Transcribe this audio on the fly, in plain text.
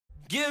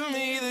Give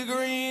me the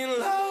green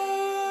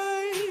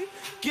light.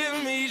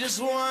 Give me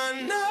just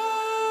one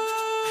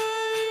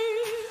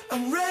night.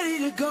 I'm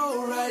ready to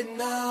go right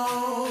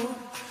now.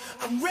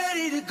 I'm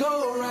ready to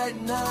go right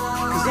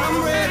now. 'Cause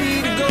I'm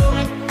ready to go.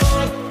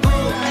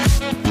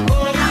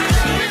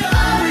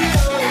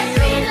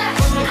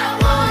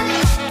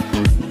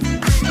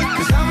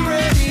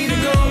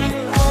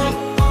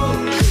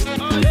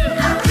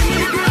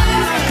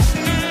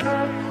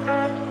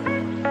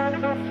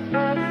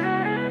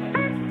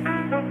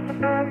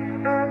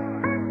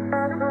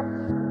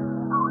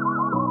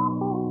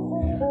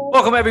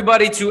 Welcome,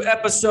 everybody, to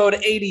episode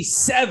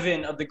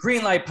 87 of the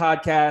Greenlight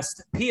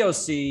Podcast.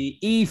 POC,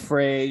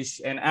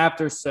 E-Frage, and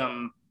after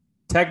some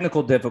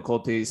technical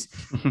difficulties,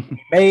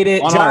 made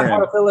it. John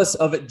Hartofilis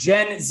of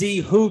Gen Z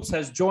Hoops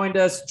has joined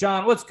us.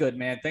 John, what's good,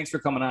 man? Thanks for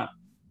coming on.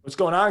 What's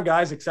going on,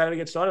 guys? Excited to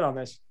get started on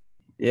this.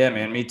 Yeah,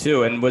 man, me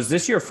too. And was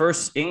this your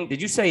first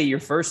did you say your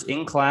first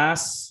in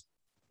class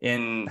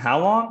in how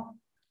long?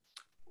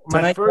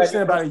 My first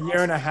in about a year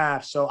and a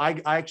half. So I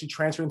actually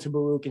transferred into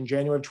Baruch in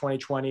January of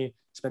 2020,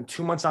 spent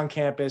 2 months on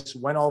campus,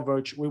 went all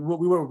virtual.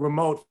 We were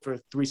remote for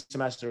 3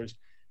 semesters,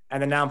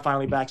 and then now I'm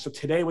finally back. So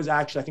today was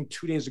actually, I think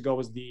 2 days ago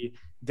was the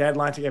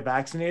deadline to get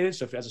vaccinated.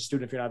 So as a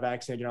student, if you're not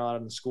vaccinated, you're not allowed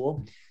in the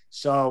school.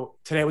 So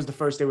today was the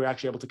first day we were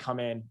actually able to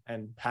come in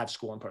and have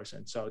school in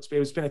person. So it's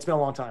been a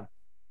long time.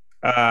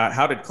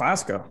 How did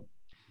class go?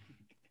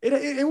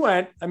 It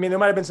went. I mean, there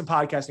might have been some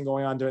podcasting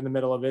going on during the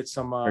middle of it,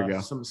 some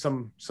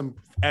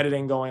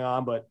editing going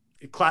on, but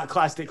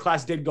class did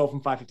go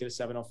from 5:50 to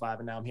 7:05,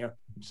 and now I'm here.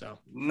 So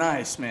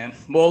nice, man.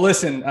 Well,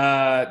 listen,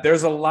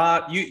 there's a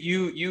lot.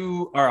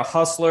 You are a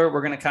hustler.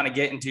 We're gonna kind of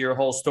get into your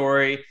whole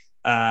story,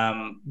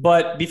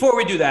 but before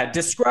we do that,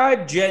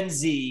 describe Gen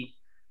Z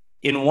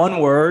in one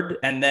word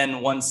and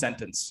then one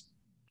sentence.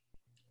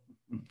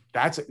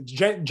 That's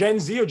Gen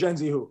Z or Gen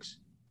Z Hoops,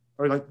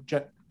 or like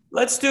Gen.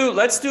 Let's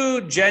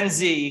do Gen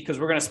Z because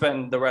we're gonna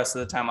spend the rest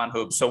of the time on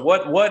hoops. So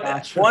what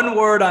Gotcha. One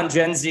word on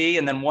Gen Z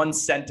and then one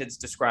sentence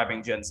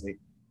describing Gen Z.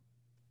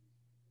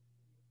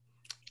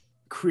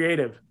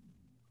 Creative.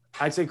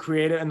 I'd say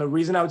creative, and the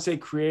reason I would say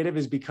creative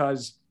is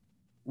because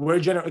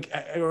creativity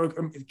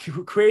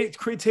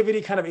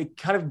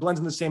kind of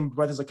blends in the same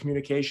breath as like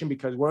communication,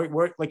 because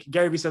we're like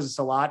Gary Vee says this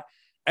a lot.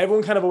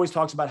 Everyone kind of always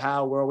talks about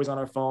how we're always on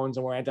our phones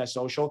and we're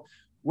antisocial.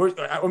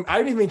 I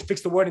didn't even fix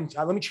the word, and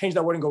let me change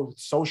that word and go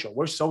social.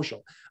 We're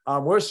social.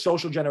 We're a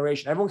social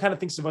generation. Everyone kind of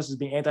thinks of us as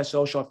being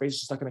antisocial. Our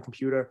faces are stuck in a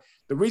computer.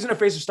 The reason our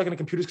faces are stuck in a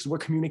computer is because we're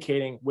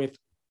communicating with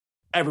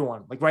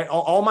everyone. Like, right,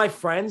 all my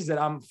friends that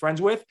I'm friends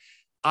with,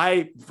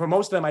 for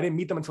most of them, I didn't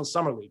meet them until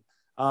summer league.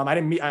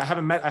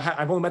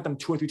 I've only met them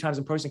 2 or 3 times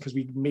in person because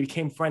we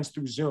became friends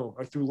through Zoom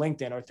or through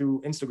LinkedIn or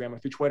through Instagram or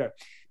through Twitter.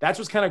 That's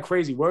what's kind of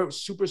crazy. We're a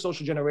super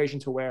social generation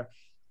to where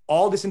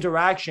all this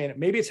interaction,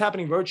 maybe it's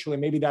happening virtually,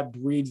 maybe that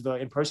breeds the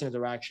in-person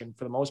interaction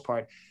for the most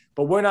part,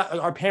 but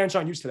our parents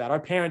aren't used to that. Our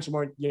parents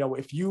weren't,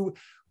 if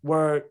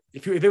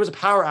there was a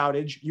power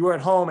outage, you were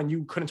at home and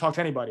you couldn't talk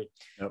to anybody.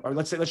 Yep. Or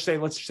let's say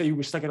you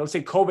were stuck let's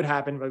say COVID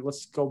happened, like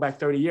let's go back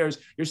 30 years.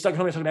 You're stuck at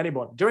home, you're talking to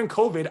anyone. During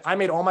COVID, I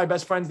made all my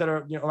best friends that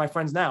are, my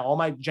friends now, all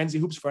my Gen Z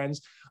Hoops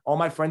friends, all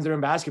my friends that are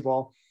in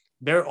basketball,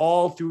 they're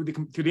all through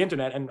the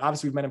internet. And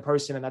obviously we've met in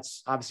person, and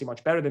that's obviously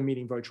much better than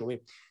meeting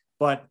virtually.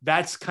 But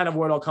that's kind of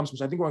where it all comes from.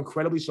 So I think we're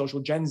incredibly social.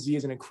 Gen Z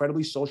is an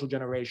incredibly social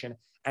generation,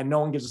 and no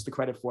one gives us the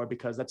credit for it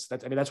because that's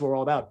what we're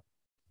all about.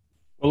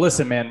 Well,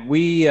 listen, man,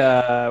 we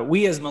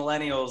as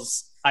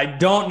millennials, I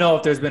don't know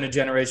if there's been a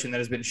generation that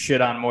has been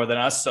shit on more than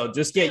us. So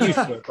just get used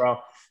to it,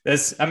 bro.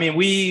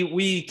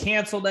 We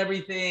canceled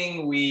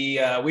everything. We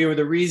were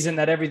the reason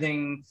that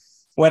everything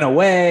went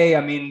away.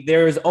 I mean,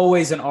 there's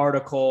always an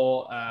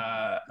article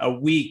a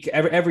week,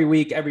 every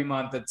week, every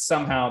month that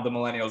somehow the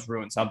millennials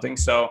ruined something.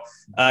 So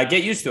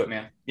get used to it,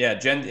 man. Yeah,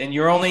 and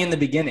you're only in the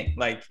beginning.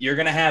 Like, you're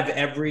gonna have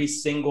every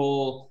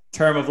single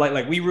term of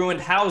like we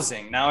ruined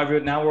housing. Now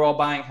we're all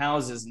buying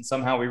houses, and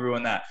somehow we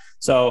ruined that.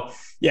 So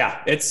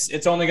yeah,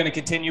 it's only gonna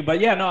continue.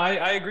 But yeah, no,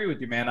 I agree with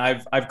you, man.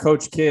 I've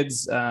coached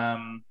kids for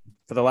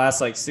the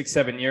last like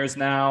 6-7 years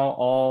now,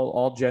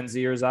 all Gen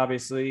Zers,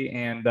 obviously,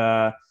 and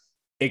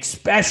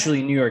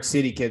especially New York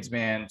City kids,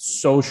 man,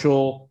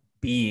 social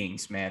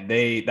beings, man.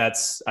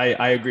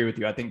 I agree with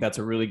you. I think that's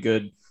a really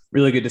good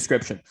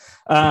description.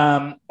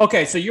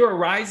 Okay. So you're a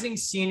rising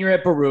senior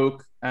at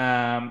Baruch,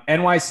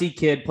 NYC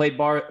kid, played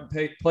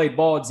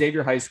ball at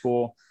Xavier High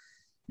School.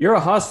 You're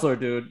a hustler,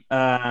 dude.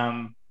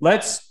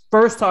 Let's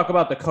first talk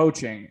about the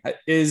coaching.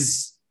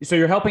 So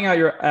you're helping out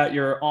at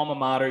your alma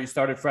mater. You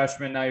started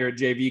freshman. Now you're a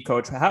JV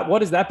coach.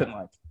 What has that been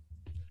like?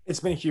 It's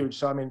been huge.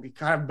 So, I mean,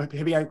 kind of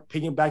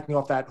piggybacking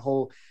off that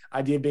whole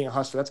idea of being a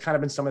hustler, that's kind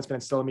of been something that's been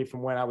instilled in me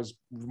from when I was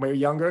way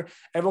younger.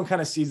 Everyone kind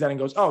of sees that and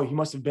goes, oh, he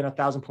must have been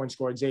 1,000-point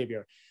scorer at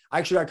Xavier. I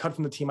actually got cut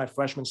from the team my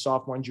freshman,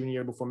 sophomore, and junior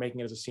year before making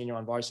it as a senior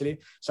on varsity.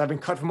 So I've been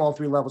cut from all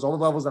 3 levels. All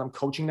the levels that I'm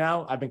coaching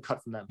now, I've been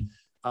cut from them.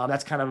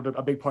 That's kind of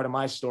a big part of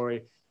my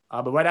story.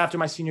 But right after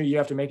my senior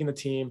year, after making the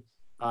team,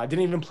 I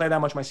didn't even play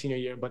that much my senior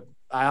year, but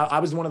I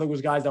was one of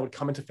those guys that would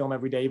come into film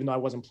every day, even though I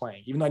wasn't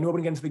playing. Even though I knew I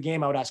wouldn't get into the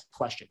game, I would ask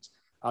questions.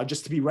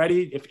 just to be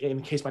ready if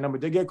in case my number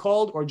did get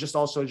called, or just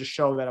also just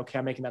show that, okay,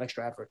 I'm making that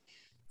extra effort.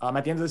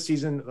 At the end of the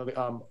season,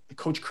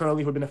 Coach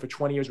Curley, who had been there for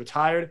 20 years,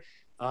 retired.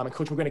 And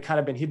Coach McGrain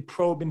had been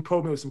probed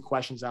me with some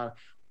questions on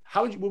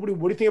what do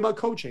you think about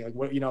coaching? Like,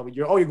 what,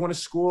 you're going to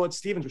school at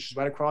Stevens, which is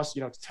right across,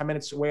 it's 10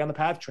 minutes away on the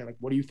PATH train. Like,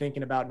 what are you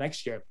thinking about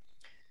next year?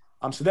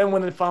 So then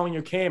when the following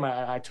year came,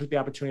 I took the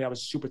opportunity. I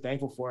was super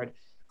thankful for it.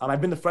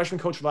 I've been the freshman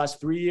coach for the last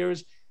 3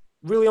 years,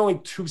 really only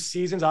 2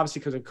 seasons, obviously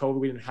because of COVID,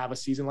 we didn't have a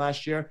season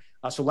last year.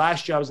 So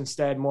last year I was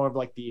instead more of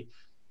like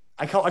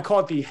I call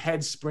it the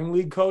head spring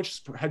league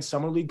coach, head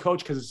summer league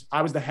coach, because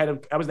I was the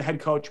head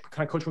coach.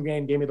 Kind of Coach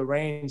McGrain gave me the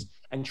reins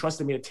and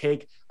trusted me to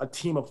take a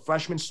team of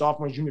freshmen,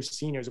 sophomores, juniors,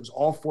 seniors. It was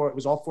all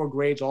 4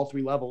 grades, all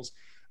 3 levels,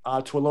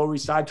 to a Lower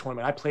East Side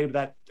tournament. I played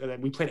that.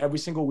 We played every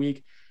single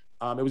week.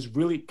 It was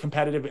really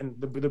competitive, and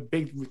the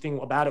big thing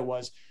about it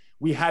was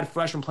we had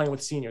freshmen playing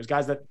with seniors,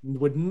 guys that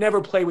would never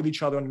play with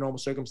each other under normal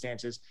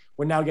circumstances.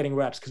 We're now getting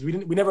reps because we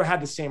never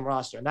had the same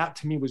roster, and that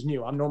to me was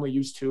new. I'm normally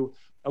used to,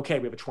 okay,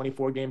 we have a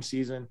 24-game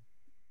season.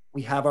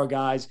 We have our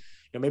guys.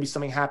 Maybe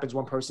something happens,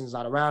 one person is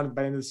not around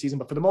by the end of the season,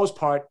 but for the most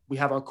part, we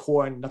have our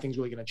core, and nothing's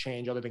really going to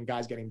change other than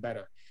guys getting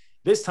better.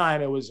 This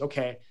time it was,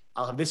 okay,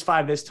 I'll have this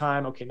 5 this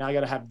time. Okay, now I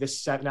got to have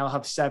this 7. Now I'll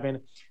have 7.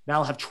 Now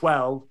I'll have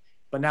 12.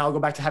 But now I'll go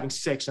back to having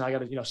 6, and I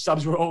got to,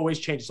 subs were always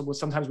changing. So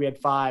sometimes we had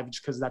 5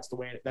 just because that's the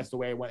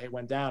way it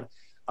went down.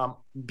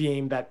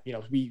 Being that,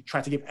 we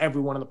tried to give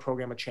everyone in the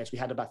program a chance. We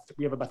have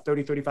about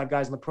 30, 35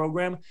 guys in the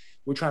program.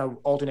 We're trying to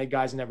alternate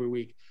guys in every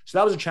week. So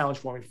that was a challenge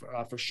for me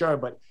for sure.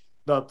 But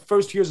the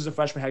first years as a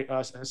freshman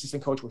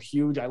assistant coach were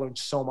huge. I learned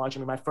so much. I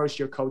mean, my first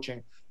year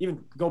coaching,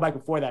 even go back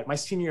before that, my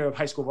senior year of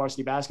high school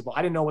varsity basketball,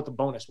 I didn't know what the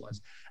bonus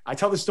was. I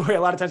tell this story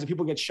a lot of times and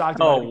people get shocked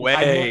about it. No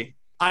way.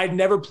 I'd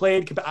never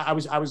played.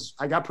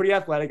 I got pretty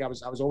athletic. I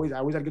always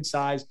had a good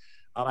size.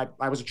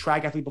 I was a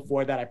track athlete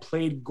before that. I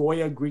played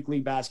Goya Greek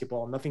League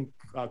basketball, nothing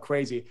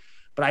crazy.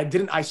 But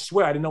I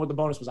swear, I didn't know what the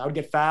bonus was. I would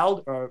get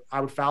fouled, or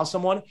I would foul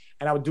someone,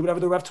 and I would do whatever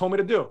the ref told me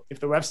to do. If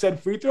the ref said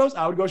free throws,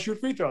 I would go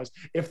shoot free throws.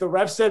 If the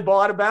ref said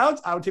ball out of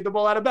bounds, I would take the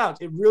ball out of bounds.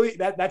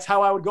 That's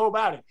how I would go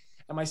about it.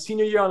 And my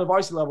senior year on the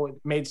varsity level,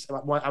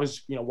 I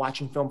was,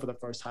 watching film for the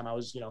first time. I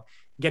was,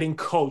 getting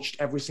coached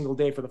every single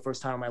day for the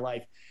first time in my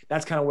life.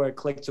 That's kind of where it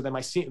clicked. So then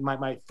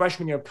my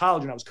freshman year of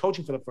college, when I was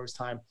coaching for the first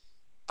time,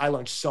 I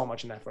learned so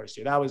much in that first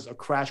year. That was a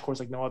crash course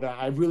like no other.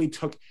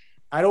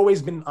 I'd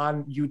always been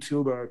on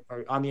YouTube or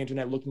on the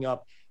internet looking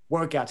up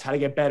workouts, how to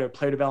get better,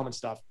 player development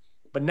stuff.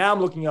 But now I'm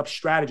looking up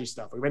strategy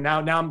stuff. Right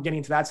now I'm getting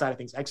into that side of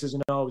things, X's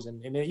and O's,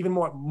 and even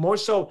more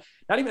so,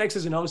 not even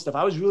X's and O's stuff.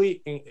 I was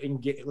really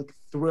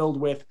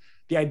thrilled with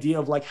the idea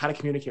of how to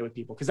communicate with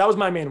people, because that was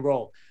my main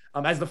role.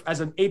 As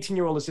an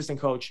 18-year-old assistant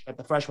coach at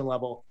the freshman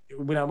level,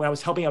 when I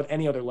was helping out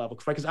any other level,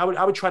 because I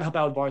would try to help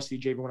out with varsity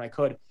JV when I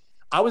could.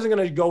 I wasn't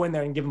going to go in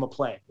there and give him a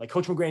play. Like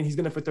Coach McGrain, he's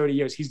been there for 30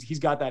 years. He's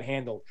got that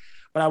handled.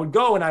 But I would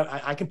go and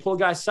I can pull a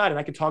guy's side and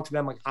I can talk to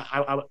them.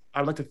 I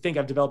would like to think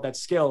I've developed that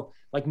skill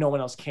like no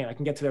one else can. I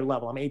can get to their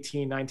level. I'm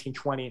 18, 19,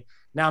 20.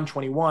 Now I'm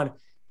 21.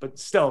 But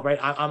still, right,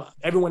 I'm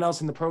everyone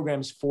else in the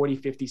program is 40,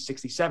 50,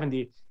 60,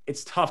 70.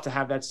 It's tough to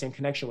have that same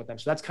connection with them.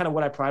 So that's kind of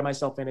what I pride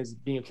myself in, is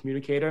being a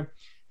communicator.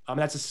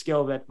 That's a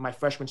skill that my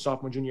freshman,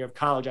 sophomore, junior year of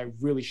college, I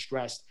really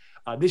stressed.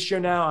 This year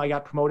now, I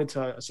got promoted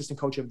to assistant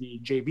coach of the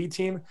JV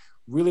team.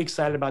 Really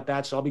excited about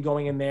that. So I'll be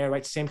going in there,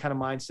 right? Same kind of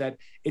mindset.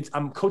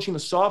 I'm coaching the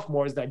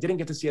sophomores that I didn't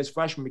get to see as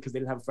freshmen because they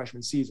didn't have a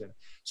freshman season.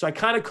 So I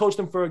kind of coached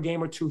them for a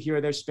game or two here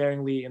or there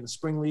sparingly in the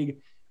spring league.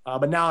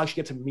 But now I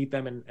actually get to meet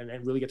them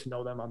and really get to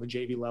know them on the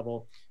JV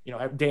level,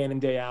 day in and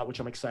day out, which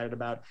I'm excited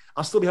about.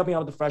 I'll still be helping out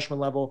at the freshman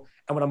level.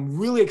 And what I'm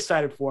really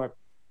excited for,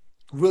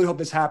 really hope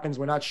this happens,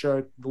 we're not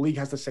sure, the league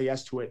has to say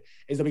yes to it,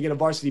 is that we get a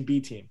varsity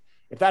B team.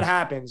 If that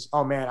happens,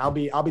 oh man, I'll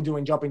be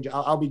jumping up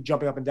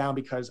and down,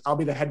 because I'll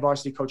be the head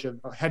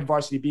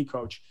varsity B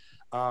coach.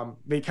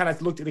 They kind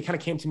of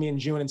came to me in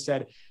June and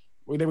said,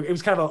 it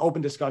was kind of an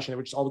open discussion,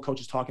 which all the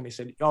coaches talking. They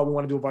said, we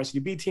want to do a varsity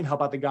B team,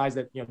 help out the guys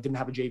that didn't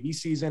have a JV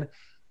season,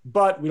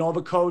 but we don't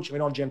have a coach and we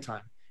don't have gym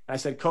time. And I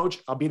said, Coach,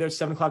 I'll be there at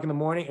 7 o'clock in the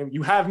morning. And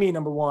you have me,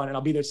 number one, and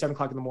I'll be there at 7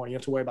 o'clock in the morning. You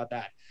don't have to worry about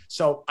that.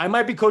 So I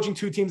might be coaching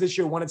 2 teams this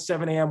year, one at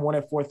 7 a.m., one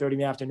at 4:30 in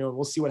the afternoon.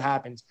 We'll see what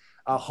happens.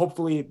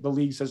 Hopefully the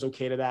league says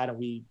okay to that, and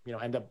we,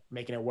 end up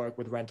making it work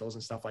with rentals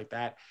and stuff like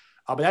that.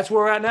 But that's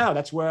where we're at now.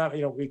 That's where,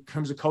 in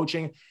terms of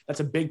coaching, that's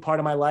a big part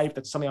of my life.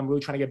 That's something I'm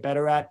really trying to get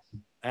better at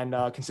and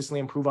consistently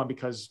improve on,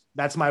 because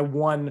that's my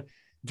one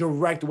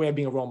direct way of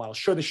being a role model.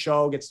 Sure, the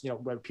show gets,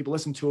 where people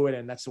listen to it,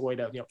 and that's the way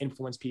to,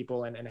 influence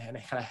people and kind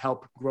of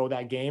help grow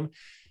that game.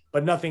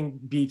 But nothing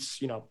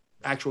beats,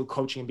 actual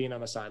coaching and being on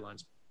the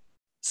sidelines.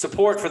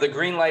 Support for the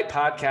Greenlight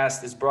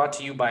podcast is brought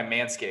to you by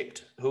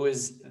Manscaped, who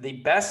is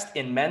the best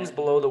in men's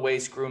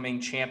below-the-waist grooming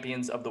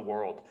champions of the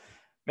world.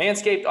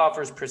 Manscaped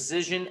offers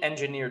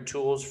precision-engineered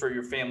tools for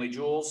your family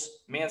jewels.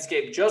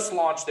 Manscaped just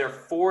launched their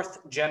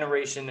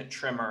 4th-generation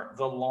trimmer,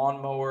 the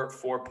Lawnmower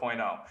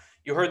 4.0.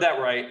 You heard that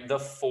right, the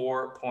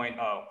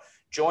 4.0.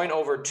 Join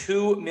over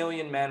 2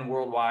 million men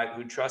worldwide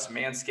who trust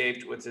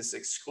Manscaped with this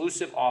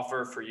exclusive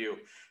offer for you.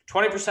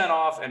 20%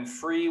 off and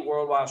free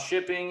worldwide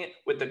shipping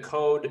with the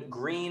code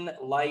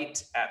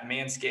GREENLIGHT at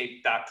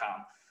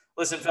manscaped.com.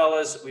 Listen,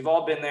 fellas, we've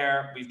all been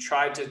there. We've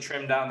tried to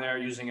trim down there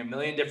using a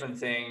million different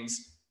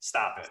things.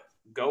 Stop it.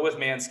 Go with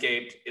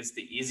Manscaped. It's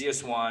the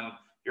easiest one.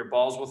 Your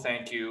balls will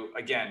thank you.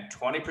 Again,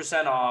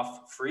 20%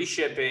 off, free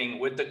shipping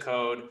with the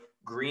code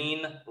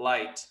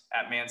GREENLIGHT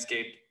at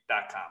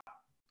manscaped.com.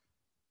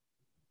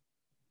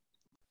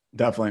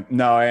 Definitely.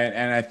 No,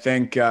 and I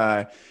think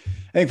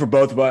for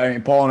both of us, I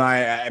mean, Paul and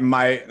I,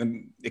 my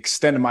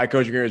extent of my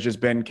coaching career has just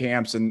been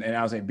camps and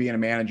I was like being a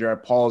manager.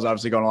 Paul's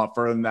obviously gone a lot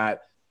further than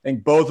that. I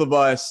think both of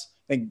us,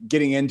 I think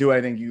getting into it,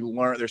 I think you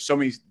learn, there's so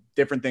many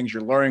different things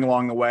you're learning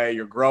along the way.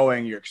 You're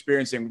growing, you're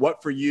experiencing.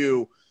 What do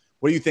you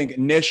think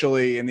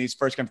initially in these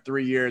first kind of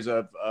 3 years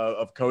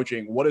of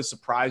coaching, what has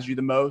surprised you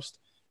the most?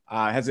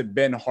 Has it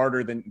been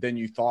harder than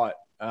you thought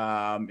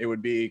it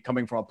would be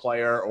coming from a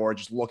player or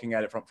just looking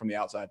at it from the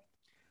outside?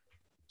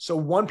 So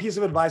one piece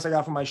of advice I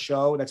got from my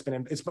show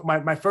it's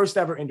my first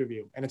ever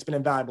interview, and it's been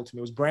invaluable to me.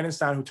 It was Brandon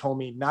Stein who told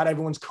me, not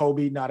everyone's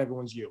Kobe, not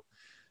everyone's you.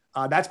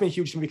 That's been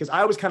huge to me because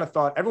I always kind of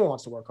thought everyone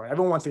wants to work hard.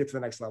 Everyone wants to get to the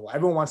next level.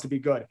 Everyone wants to be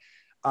good.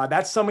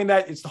 That's something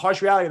that it's the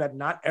harsh reality that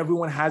not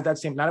everyone has the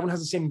same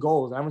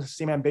goals. Not everyone has the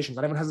same ambitions.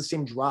 Not everyone has the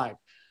same drive.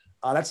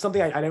 That's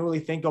something I didn't really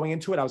think going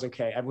into it. I was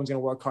okay. Everyone's going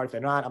to work hard. If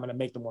they're not, I'm going to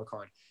make them work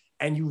hard.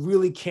 And you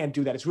really can't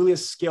do that. It's really a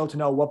skill to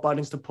know what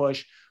buttons to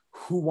push,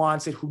 who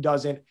wants it, who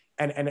doesn't,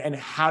 and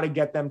how to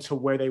get them to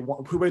where they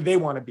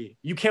want to be.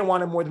 You can't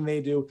want it more than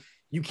they do.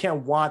 You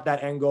can't want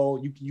that end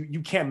goal. You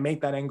can't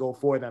make that end goal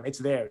for them. It's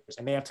theirs,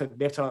 and they have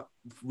to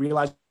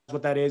realize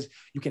what that is.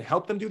 You can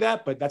help them do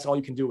that, but that's all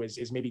you can do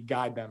is maybe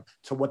guide them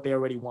to what they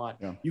already want.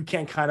 Yeah. You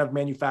can't kind of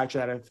manufacture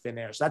that out of thin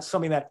air. So that's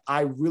something that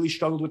I really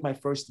struggled with my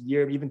first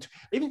year.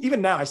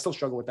 Even now, I still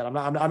struggle with that.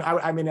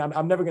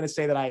 I'm never going to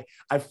say that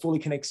I fully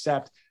can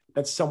accept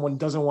that someone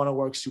doesn't want to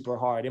work super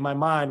hard. In my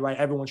mind, right,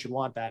 everyone should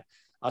want that.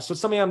 So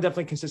it's something I'm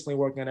definitely consistently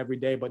working on every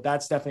day, but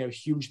that's definitely a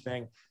huge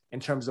thing in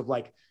terms of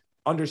like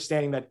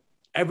understanding that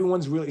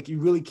you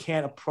really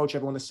can't approach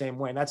everyone the same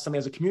way. And that's something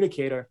as a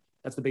communicator,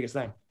 that's the biggest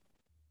thing.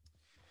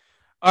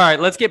 All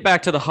right, let's get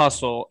back to the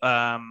hustle.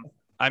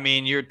 I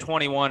mean, you're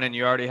 21 and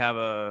you already have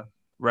a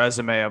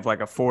resume of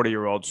like a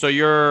 40-year-old. So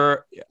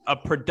you're a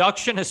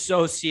production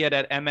associate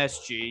at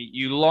MSG.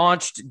 You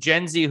launched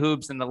Gen Z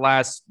Hoops in the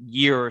last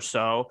year or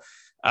so.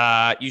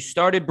 You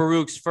started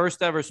Baruch's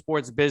first ever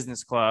sports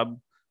business club,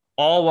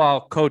 all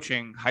while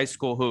coaching high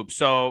school hoops.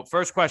 So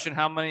first question,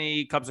 how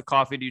many cups of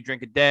coffee do you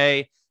drink a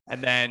day?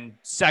 And then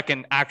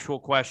second actual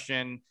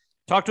question,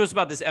 talk to us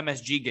about this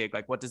MSG gig.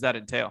 Like, what does that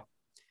entail?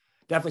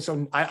 Definitely.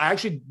 So I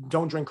actually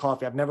don't drink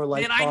coffee. I've never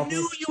liked coffee. I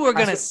knew you were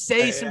going to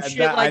say some shit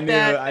like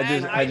that.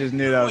 I just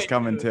knew that was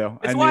coming too.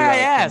 That's why I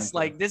asked.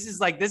 This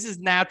is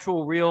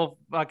natural, real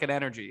fucking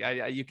energy.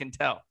 You can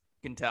tell.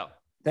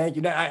 Thank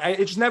you.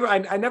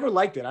 I never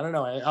liked it. I don't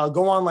know. I'll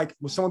go on like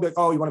with someone be like,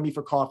 oh, you want to meet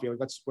for coffee?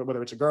 Like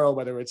whether it's a girl,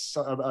 whether it's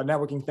a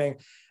networking thing.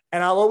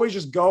 And I'll always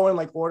just go and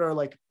like order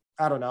like,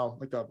 I don't know,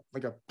 like a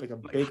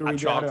bakery hot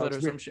chocolate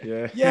or some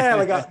shit. Yeah.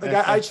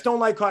 I just don't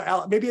like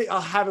coffee. Maybe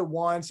I'll have it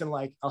once and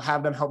like, I'll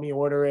have them help me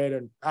order it.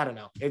 And I don't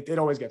know. It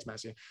always gets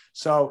messy.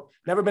 So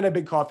never been a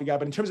big coffee guy,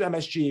 but in terms of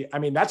MSG, I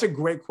mean, that's a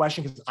great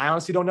question because I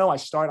honestly don't know. I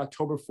start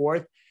October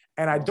 4th.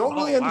 And I don't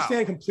really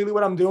understand completely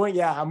what I'm doing.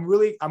 Yeah, I'm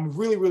really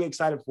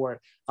excited for it.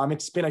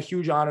 It's been a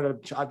huge honor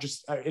to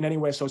just in any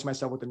way associate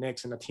myself with the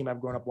Knicks and the team I've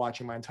grown up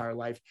watching my entire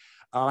life.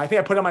 I think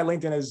I put on my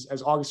LinkedIn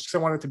as August because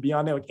I wanted to be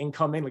on there, like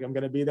incoming, like I'm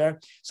going to be there.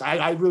 So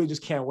I really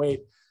just can't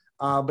wait.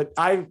 But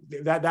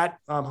that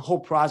whole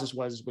process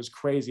was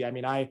crazy. I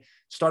mean, I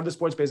started the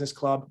sports business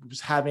club,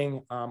 was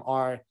having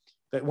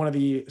one of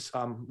the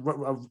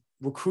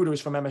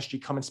recruiters from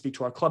MSG come and speak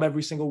to our club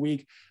every single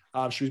week.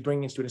 She was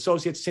bringing in student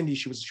associates. Cindy,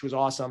 she was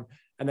awesome.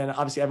 And then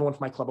obviously everyone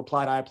from my club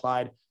applied. I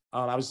applied.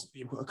 I was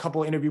a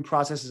couple of interview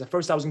processes. At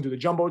first I was going to do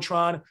the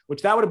Jumbotron,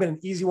 which that would have been an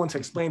easy one to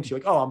explain to you.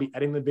 Like, oh, I'll be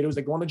editing the videos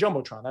that go on the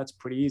Jumbotron. That's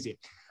pretty easy.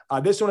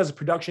 This one as a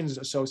productions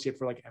associate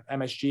for like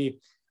MSG.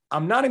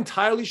 I'm not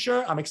entirely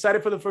sure. I'm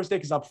excited for the first day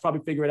because I'll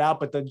probably figure it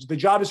out. But the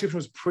job description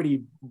was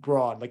pretty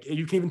broad. Like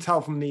you can even tell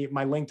from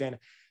my LinkedIn,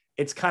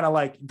 it's kind of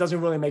like, it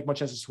doesn't really make much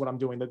sense as to what I'm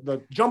doing.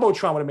 The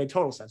Jumbotron would have made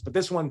total sense. But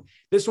this one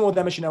with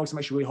MSG Networks, I'm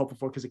actually really hopeful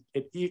for because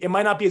it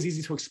might not be as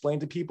easy to explain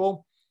to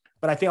people,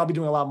 but I think I'll be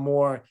doing a lot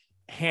more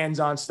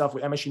hands-on stuff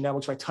with MSG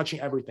Networks, like touching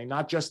everything,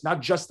 not just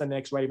the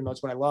Knicks, right? Even though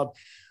it's what I love.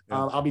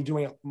 Yeah. I'll be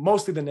doing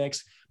mostly the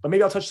Knicks, but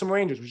maybe I'll touch some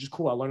Rangers, which is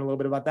cool. I'll learn a little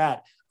bit about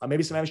that.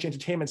 Maybe some MSG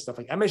entertainment stuff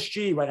like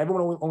MSG, right?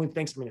 Everyone only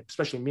thinks,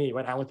 especially me,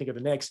 right? I only think of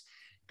the Knicks.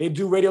 They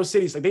do radio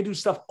cities, like they do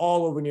stuff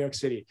all over New York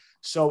City.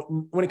 So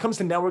when it comes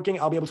to networking,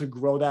 I'll be able to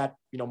grow that,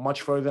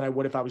 much further than I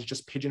would if I was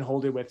just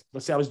pigeonholed it with,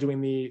 let's say I was doing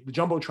the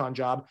Jumbotron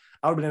job.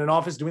 I would have been in an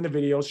office doing the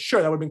videos.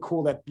 Sure, that would have been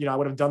cool that, I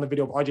would have done the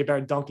video of RJ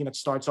Barrett dunking that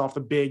starts off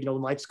the big,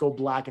 lights go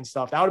black and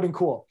stuff. That would have been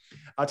cool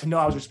to know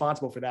I was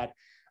responsible for that.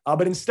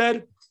 But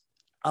instead,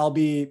 I'll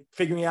be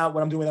figuring out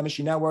what I'm doing with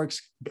MSG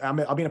Networks.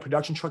 I'll be in a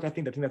production truck. I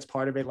think that's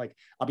part of it. Like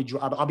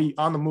I'll be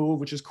on the move,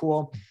 which is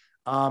cool.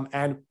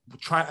 And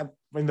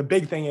the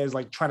big thing is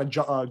like trying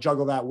to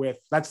juggle that with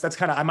that's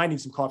kind of, I might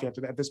need some coffee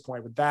after that at this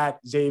point with that.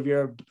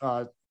 Xavier,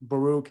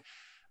 Baruch,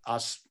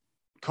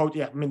 coach.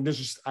 Yeah. I mean, there's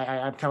just,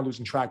 I'm kind of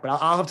losing track, but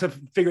I'll have to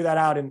figure that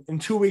out. In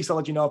 2 weeks, I'll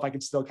let you know if I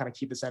can still kind of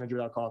keep this energy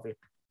without coffee.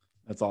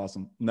 That's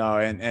awesome. No.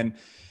 And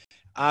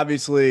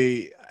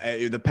obviously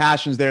the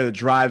passion's there, the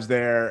drive's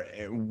there.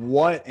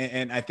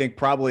 And I think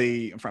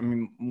probably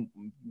from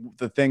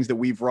the things that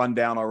we've run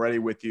down already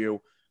with you,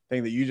 I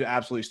think that you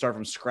absolutely start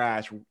from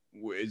scratch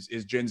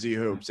is Gen Z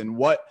Hoops. And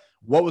what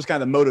was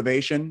kind of the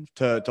motivation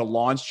to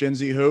launch Gen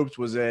Z Hoops?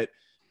 Was it,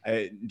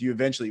 do you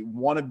eventually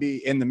want to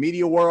be in the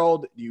media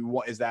world?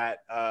 Is that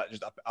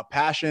just a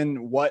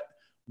passion? What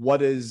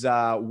has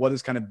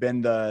kind of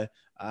been the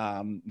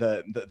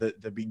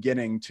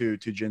beginning to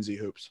Gen Z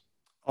Hoops?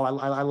 Oh,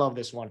 I love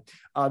this one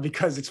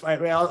because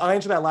I'll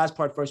answer that last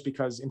part first,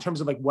 because in terms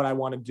of like what I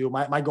want to do,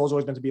 my goal has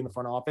always been to be in the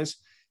front office.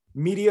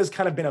 Media has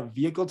kind of been a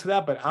vehicle to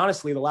that. But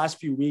honestly, the last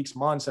few weeks,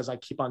 months, as I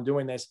keep on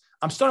doing this,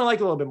 I'm starting to like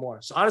it a little bit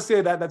more. So honestly,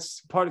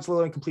 that's part, it's a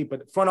little incomplete,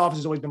 but front office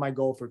has always been my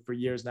goal for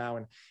years now.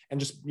 And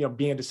just,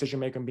 being a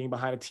decision maker and being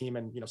behind a team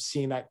and,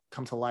 seeing that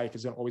come to life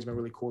has always been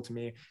really cool to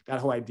me.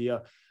 That whole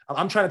idea.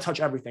 I'm trying to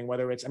touch everything,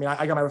 whether it's,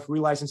 I got my referee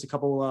license a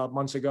couple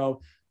months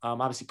ago.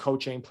 Obviously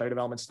coaching, player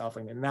development stuff,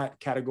 like in that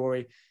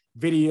category.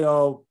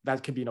 Video,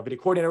 that could be, video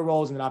coordinator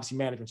roles, and then obviously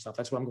management stuff.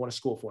 That's what I'm going to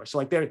school for. So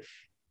like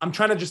I'm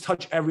trying to just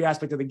touch every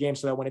aspect of the game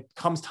so that when it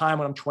comes time,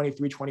 when I'm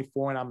 23,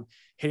 24, and I'm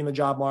hitting the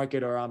job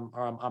market or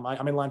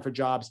I'm in line for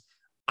jobs,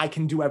 I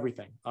can do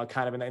everything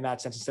kind of in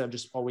that sense, instead of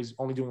just always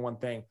only doing one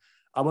thing.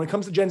 When it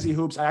comes to Gen Z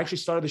Hoops, I actually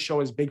started the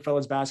show as Big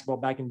Fellas Basketball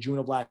back in June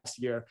of last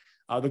year.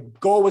 The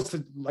goal was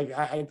to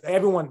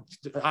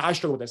I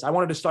struggle with this. I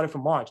wanted to start it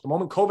from March. The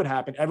moment COVID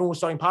happened, everyone was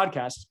starting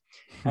podcasts.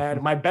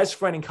 And my best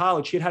friend in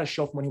college, he had a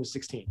show from when he was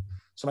 16.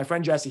 So my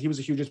friend Jesse, he was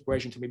a huge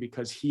inspiration to me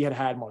because he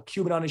had Mark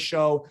Cuban on his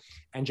show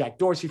and Jack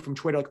Dorsey from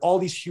Twitter, like all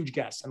these huge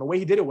guests. And the way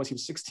he did it was he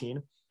was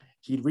 16.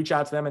 He'd reach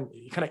out to them, and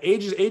he kind of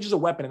age is a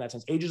weapon in that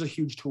sense. Age is a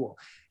huge tool.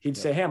 He'd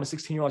say, hey, I'm a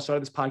 16-year-old. I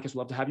started this podcast. We'd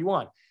love to have you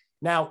on.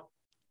 Now,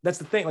 that's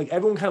the thing. Like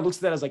everyone kind of looks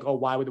at that as like, oh,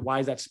 why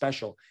is that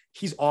special?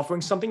 He's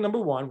offering something, number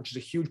one, which is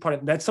a huge part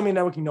of that's something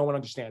networking no one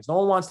understands. No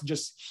one wants to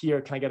just hear,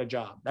 can I get a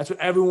job? That's what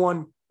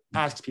everyone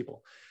asks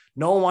people.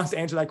 No one wants to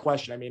answer that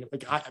question.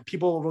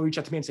 People will reach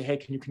out to me and say, hey,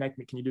 can you connect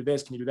me? Can you do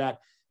this? Can you do that?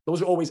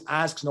 Those are always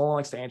asks. No one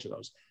likes to answer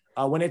those.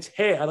 When it's,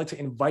 hey, I'd like to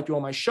invite you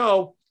on my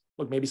show.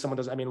 Look, maybe someone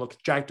does. Look,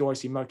 Jack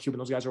Dorsey, Mark Cuban,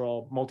 those guys are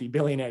all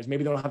multi-billionaires.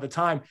 Maybe they don't have the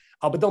time,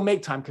 but they'll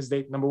make time because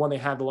number one, they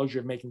have the luxury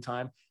of making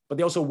time, but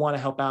they also want to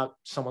help out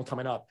someone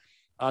coming up.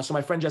 So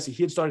my friend Jesse,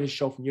 he had started his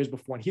show from years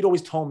before, and he'd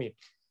always told me,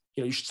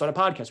 you should start a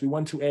podcast. We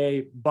went to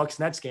a Bucks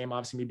Nets game,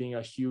 obviously me being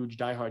a huge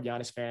diehard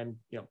Giannis fan,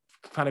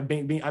 kind of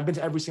being I've been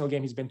to every single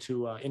game he's been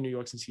to in New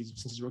York since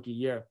his rookie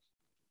year.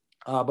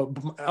 But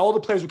all the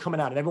players were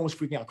coming out and everyone was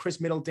freaking out. Chris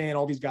Middleton,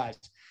 all these guys.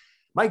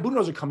 Mike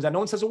Budenholzer comes out, no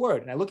one says a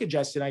word. And I look at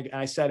Jesse and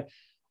I said,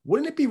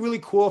 wouldn't it be really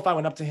cool if I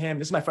went up to him?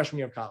 This is my freshman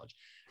year of college.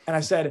 And I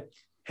said,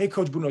 hey,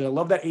 Coach Budenholzer, I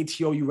love that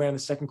ATO you ran in the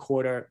second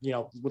quarter.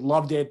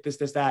 Loved it, this,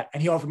 that.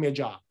 And he offered me a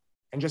job.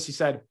 And Jesse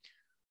said,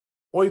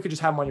 or you could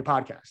just have him on your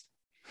podcast.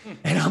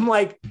 And I'm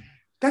like,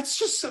 that's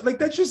just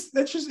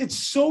it's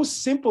so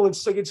simple.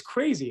 It's like, it's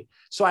crazy.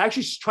 So I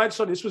actually tried to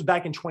start, this was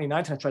back in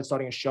 2019. I tried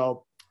starting a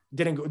show.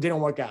 Didn't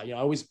work out.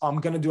 I'm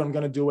going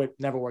to do it.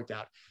 Never worked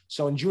out.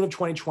 So in June of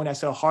 2020, I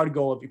set a hard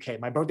goal of, okay,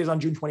 my birthday's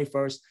on June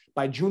 21st.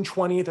 By June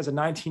 20th, as a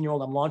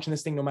 19-year-old, I'm launching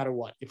this thing no matter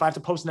what. If I have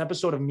to post an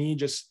episode of me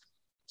just,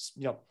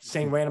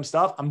 saying random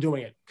stuff, I'm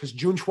doing it. Because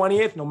June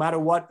 20th, no matter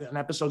what, an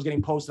episode's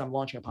getting posted, I'm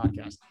launching a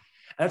podcast.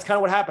 And that's kind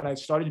of what happened. I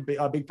started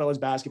Big Fellas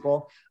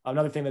Basketball.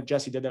 Another thing that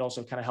Jesse did that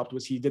also kind of helped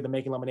was he did the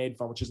Making Lemonade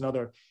Fund, which is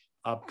another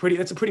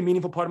that's a pretty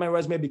meaningful part of my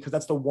resume because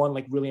that's the one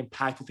like really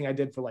impactful thing I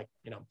did for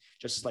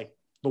just like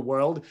the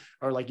world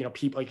or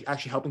people like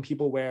actually helping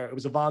people, where it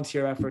was a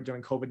volunteer effort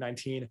during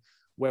COVID-19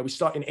 where we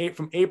start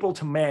from April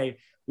to May,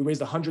 we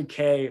raised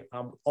 $100K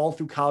all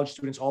through college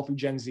students, all through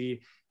Gen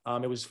Z.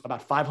 It was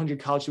about 500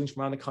 college students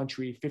from around the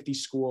country, 50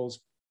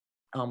 schools.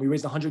 We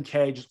raised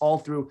 $100K just all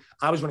through.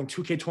 I was running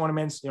 2K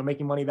tournaments,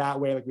 making money that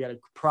way. Like we had a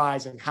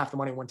prize and half the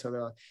money went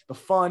to the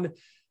fund.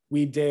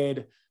 We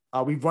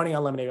running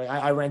on Lemonade.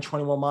 I ran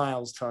 21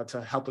 miles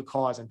to help the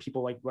cause, and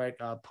people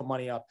put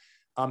money up.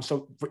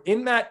 So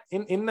in that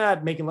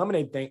Making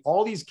Lemonade thing,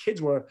 all these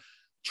kids were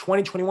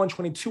 20, 21,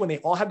 22, and they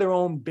all had their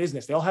own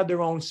business. They all had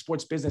their own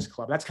sports business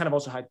club. That's kind of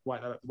also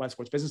why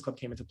Sports Business Club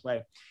came into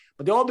play.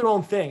 But they all had their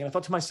own thing. And I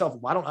thought to myself,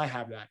 why don't I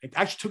have that?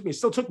 It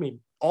still took me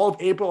all of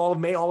April, all of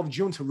May, all of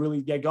June to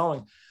really get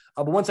going.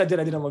 But once I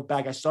didn't look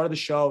back. I started the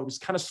show. It was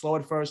kind of slow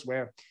at first,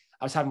 where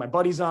I was having my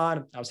buddies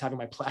on. I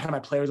had my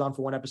players on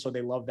for one episode.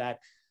 They loved that.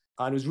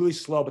 And it was really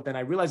slow. But then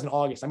I realized in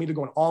August, I'm either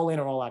going all in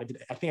or all out.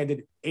 I think I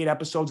did 8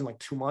 episodes in like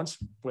 2 months,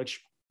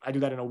 which I do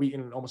that in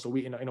almost a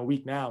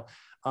week now.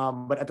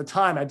 But at the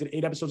time I did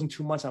 8 episodes in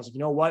 2 months. I was like, you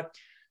know what?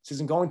 This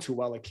isn't going too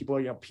well. Like people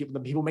are,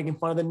 people making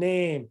fun of the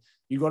name.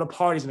 You go to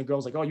parties and the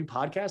girl's like, oh, you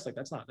podcast? Like,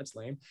 that's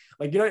lame.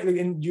 Like,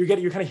 and you're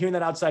kind of hearing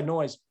that outside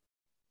noise.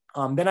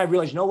 Then I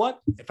realized, you know what?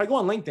 If I go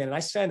on LinkedIn and I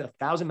send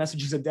 1,000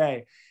 messages a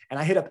day and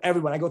I hit up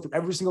everyone, I go through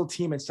every single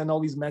team and send all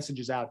these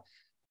messages out,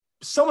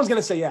 someone's going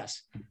to say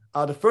yes.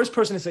 The first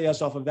person to say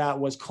yes off of that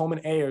was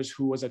Coleman Ayers,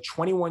 who was a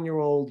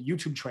 21-year-old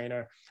YouTube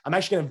trainer. I'm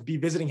actually going to be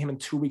visiting him in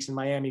 2 weeks in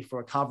Miami for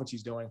a conference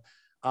he's doing.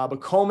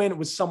 But Coleman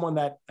was someone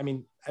that, I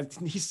mean,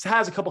 he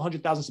has a couple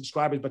 100,000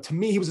 subscribers, but to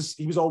me, he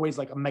was always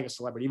like a mega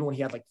celebrity, even when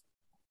he had like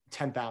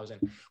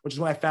 10,000, which is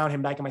when I found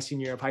him back in my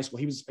senior year of high school.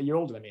 He was a year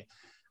older than me.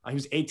 He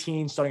was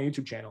 18, starting a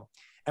YouTube channel.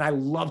 And I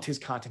loved his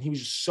content. He was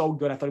just so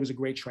good. I thought he was a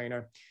great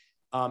trainer.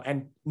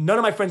 And none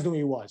of my friends knew who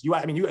he was.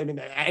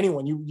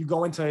 Anyone, you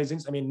go into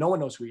his, no one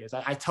knows who he is.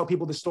 I tell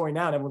people this story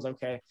now and everyone's like,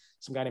 okay,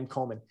 some guy named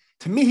Coleman.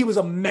 To me, he was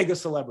a mega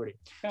celebrity.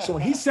 So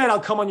when he said, I'll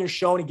come on your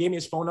show, and he gave me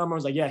his phone number, I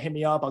was like, yeah, hit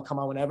me up. I'll come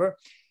on whenever.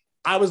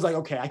 I was like,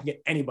 okay, I can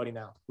get anybody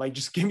now. Like,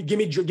 just give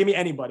me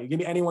anybody. Give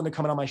me anyone to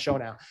come on my show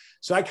now.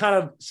 So I kind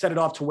of set it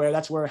off to where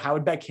that's where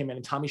Howard Beck came in,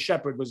 and Tommy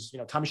Shepard was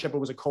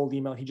a cold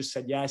email. And he just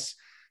said, yes.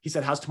 He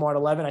said, how's tomorrow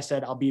at 11? I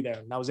said, I'll be there.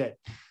 And that was it.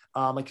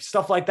 Like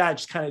stuff like that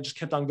just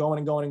kept on going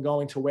and going and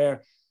going to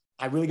where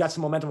I really got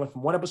some momentum. Went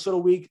from one episode a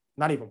week,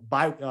 not even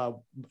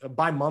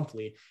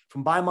bi-monthly,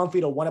 from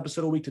bi-monthly to one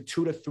episode a week to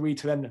 2 to 3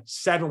 to then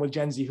 7 with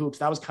Gen Z Hoops.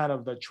 That was kind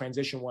of the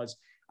transition. Was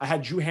I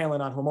had Drew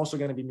Hanlon on, who I'm also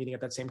going to be meeting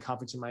at that same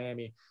conference in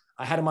Miami.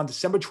 I had him on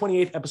December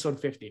 28th, episode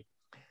 50.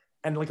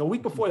 And like a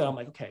week before that, I'm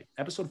like, okay,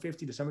 episode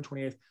 50, December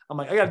 28th. I'm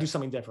like, I got to do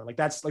something different. Like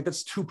that's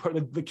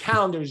the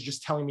calendar is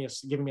just telling me,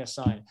 giving me a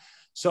sign.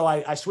 So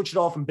I switched it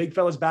all from Big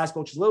Fellas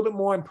Basketball, which is a little bit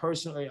more in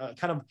person,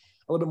 kind of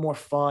a little bit more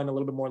fun, a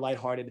little bit more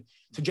lighthearted,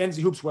 to Gen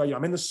Z Hoops, where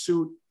I'm in the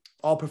suit,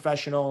 all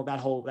professional, that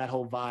whole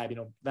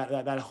vibe,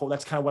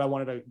 that's kind of what I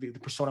wanted the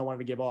persona I wanted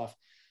to give off.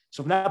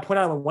 So from that point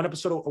on, one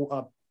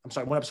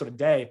episode a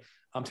day,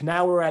 to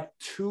now we're at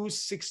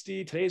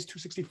 260. Today is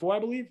 264, I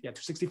believe. Yeah,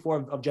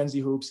 264 of Gen Z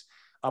Hoops,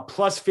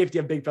 plus 50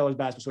 of Big Fellas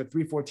Basketball. So at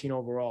 314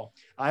 overall.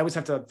 I always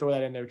have to throw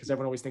that in there because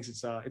everyone always thinks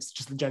it's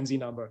just the Gen Z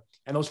number,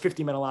 and those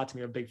 50 meant a lot to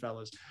me of Big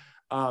Fellas.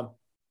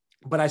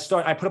 But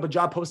I put up a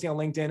job posting on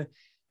LinkedIn,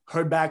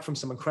 heard back from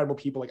some incredible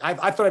people. Like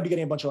I thought I'd be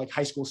getting a bunch of like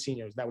high school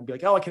seniors that would be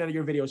like, oh, I can edit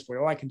your videos for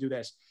you. Oh, I can do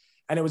this.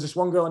 And it was this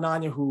one girl,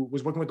 Ananya, who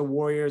was working with the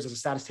Warriors as a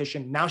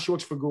statistician. Now she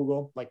works for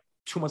Google. Like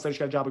 2 months later, she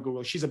got a job at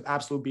Google. She's an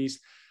absolute beast.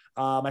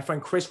 My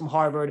friend Chris from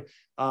Harvard,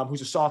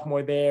 who's a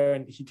sophomore there,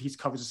 and he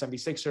covers the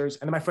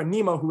 76ers. And then my friend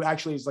Nemo, who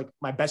actually is like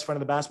my best friend in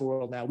the basketball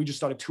world now. We just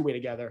started two-way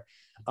together.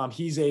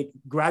 He's a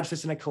graduate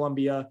assistant at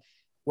Columbia,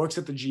 works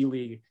at the G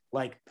League,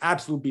 like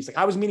absolute beast. Like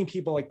I was meeting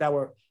people like that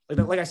were,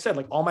 like I said,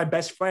 like all my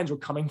best friends were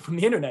coming from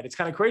the internet. It's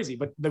kind of crazy.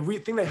 But the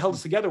thing that held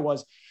us together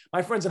was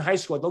my friends in high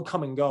school, like, they'll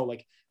come and go.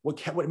 Like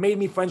what made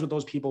me friends with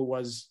those people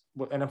was,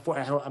 and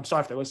I'm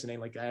sorry if they're listening.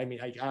 Like, I mean,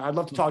 I'd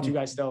love to talk to you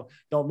guys still.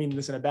 Don't mean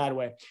this in a bad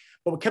way.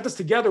 But what kept us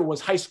together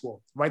was high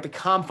school, right? The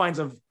confines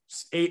of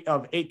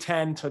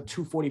 810 to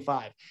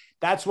 245.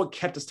 That's what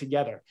kept us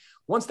together.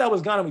 Once that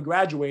was gone and we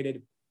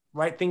graduated,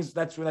 right?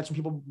 That's when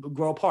people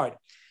grow apart.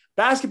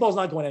 Basketball's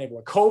not going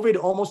anywhere.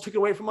 COVID almost took it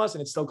away from us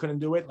and it still couldn't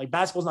do it. Like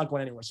basketball's not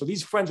going anywhere. So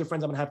these friends are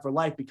friends I'm going to have for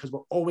life because we're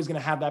always going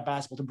to have that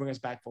basketball to bring us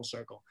back full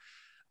circle.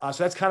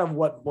 So that's kind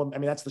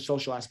of that's the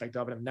social aspect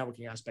of it and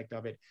networking aspect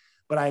of it.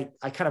 But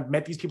I kind of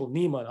met these people,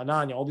 Nima,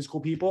 Ananya, all these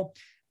cool people.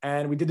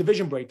 And we did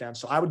division breakdown.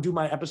 So I would do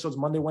my episodes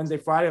Monday, Wednesday,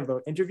 Friday of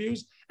the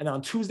interviews. And then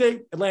on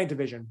Tuesday, Atlantic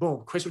division,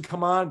 boom. Chris would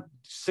come on,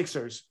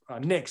 Sixers,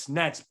 Knicks,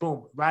 Nets,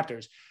 boom,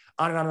 Raptors,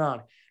 on and on and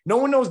on. No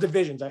one knows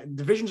divisions.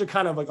 Divisions are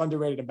kind of like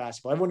underrated in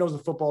basketball. Everyone knows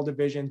the football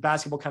division.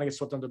 Basketball kind of gets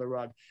swept under the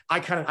rug.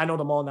 I know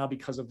them all now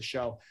because of the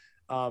show,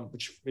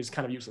 which is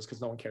kind of useless because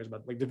no one cares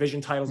about like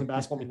division titles in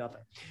basketball mean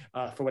nothing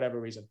for whatever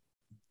reason.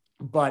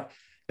 But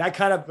that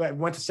kind of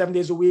went to 7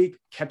 days a week,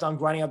 kept on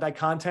grinding out that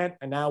content.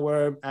 And now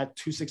we're at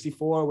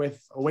 264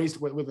 with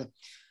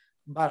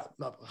about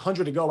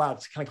 100 to go out.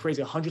 It's kind of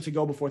crazy. 100 to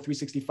go before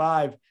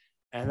 365.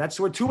 And that's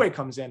where two-way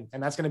comes in.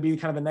 And that's going to be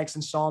kind of the next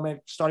installment,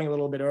 starting a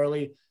little bit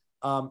early.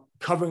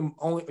 Covering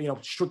only,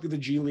 strictly the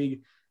G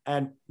League,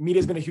 and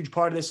media's been a huge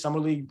part of this. Summer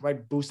League,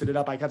 right, boosted it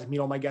up. I got to meet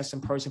all my guests in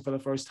person for the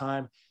first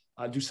time,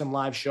 do some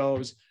live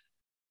shows.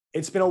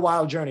 It's been a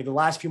wild journey. The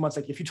last few months,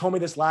 like if you told me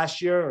this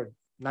last year, or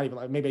not even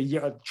like maybe a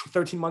year,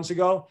 13 months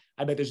ago,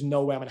 I bet there's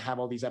no way I'm going to have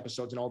all these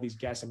episodes and all these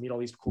guests and meet all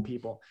these cool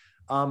people.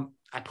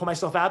 I put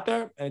myself out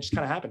there and it just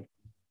kind of happened.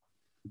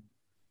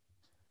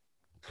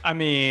 I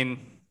mean,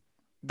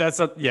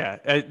 there's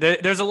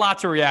a lot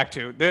to react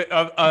to.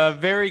 A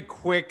very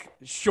quick,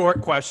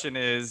 short question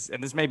is,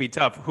 and this may be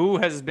tough, who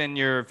has been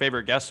your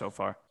favorite guest so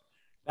far?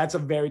 That's a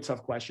very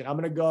tough question. I'm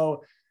going to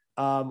go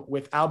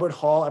with Albert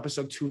Hall,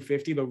 episode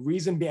 250. The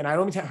reason being, I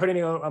don't hurt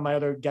any of my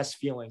other guests'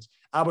 feelings.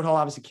 Albert Hall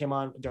obviously came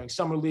on during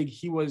Summer League.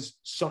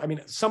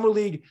 Summer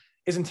League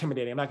is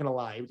intimidating. I'm not going to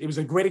lie. It was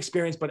a great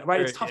experience, but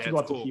right, it's tough to go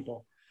up to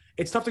people.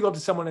 It's tough to go up to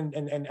someone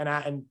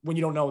and when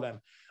you don't know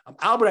them.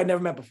 Albert, I'd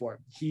never met before.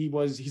 He's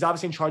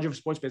obviously in charge of a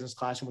sports business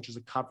classroom, which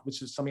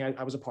is something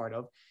I was a part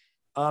of.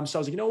 So I was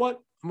like, you know what?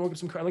 I'm going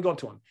to let me go up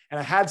to him. And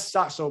I had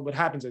stock. So what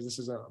happens is, this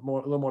is a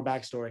little more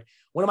backstory.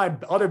 One of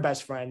my other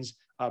best friends,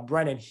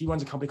 Brennan, he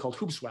runs a company called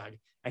Hoop Swag,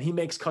 and he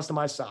makes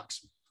customized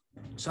socks.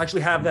 So I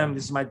actually have them.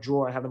 This is my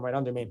drawer. I have them right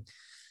under me.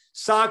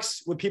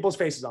 Socks with people's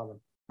faces on them.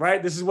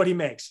 Right. This is what he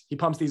makes. He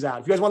pumps these out.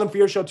 If you guys want them for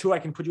your show too, I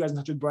can put you guys in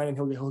touch with Brian and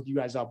he'll hook you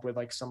guys up with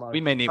like some.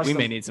 We may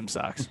need some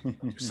socks.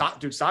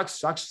 Dude,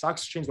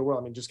 socks change the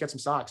world. I mean, just get some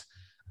socks.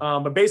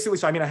 But basically,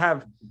 so I mean, I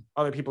have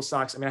other people's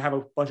socks. I mean, I have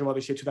a bunch of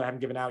other shit too that I haven't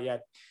given out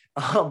yet.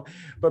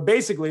 But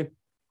basically,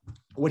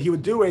 what he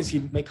would do is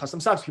he'd make custom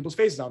socks with people's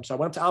faces on them. So I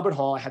went up to Albert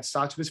Hall. I had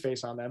socks with his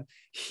face on them.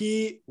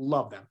 He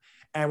loved them.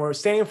 And we're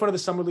standing in front of the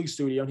Summer League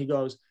studio, and he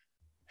goes,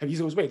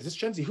 wait, is this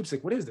Gen Z Hoops?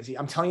 Like, what is this?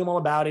 I'm telling him all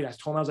about it. I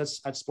told him I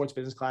was at sports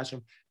business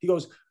classroom. He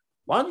goes,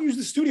 why don't you use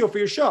the studio for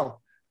your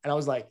show? And I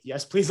was like,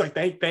 yes, please. Like,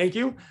 thank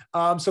you.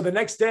 So the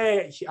next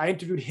day I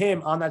interviewed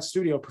him on that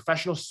studio,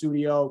 professional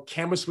studio,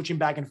 camera switching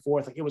back and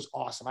forth. Like, it was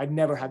awesome. I'd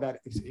never had that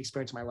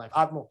experience in my life.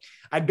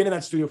 I'd been in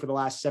that studio for the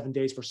last 7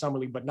 days for Summer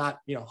League, but not,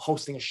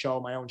 hosting a show,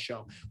 my own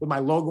show with my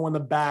logo in the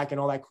back and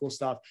all that cool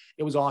stuff.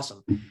 It was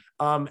awesome.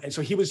 And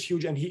so he was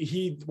huge, and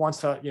he wants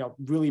to,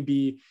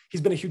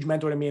 he's been a huge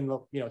mentor to me. And,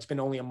 it's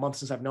been only a month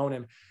since I've known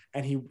him,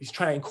 and he's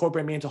trying to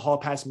incorporate me into Hall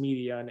Pass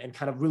Media and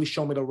kind of really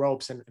show me the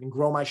ropes and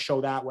grow my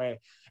show that way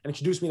and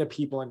introduce me to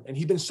people. And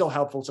he's been so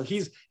helpful. So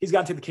he's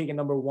got to take the cake at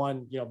number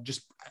one,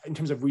 just in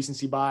terms of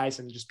recency bias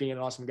and just being an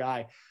awesome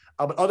guy.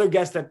 But other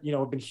guests that,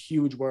 have been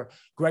huge were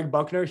Greg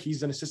Buckner.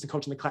 He's an assistant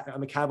coach on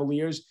the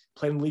Cavaliers,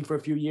 played in the league for a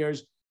few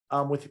years.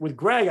 With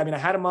Greg, I mean, I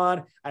had him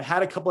on. I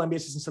had a couple NBA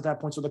assistants at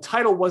that point. So the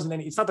title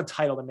wasn't it's not the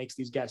title that makes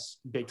these guests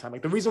big time.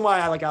 Like, the reason why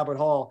I like Albert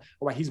Hall,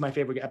 or why he's my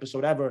favorite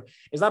episode ever,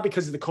 is not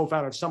because he's the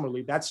co-founder of Summer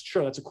League. That's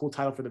true. That's a cool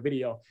title for the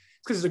video.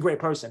 It's because he's a great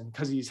person,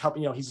 because he's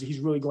helping, he's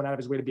really going out of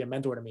his way to be a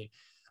mentor to me.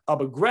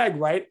 But Greg,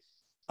 right,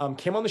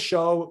 came on the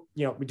show.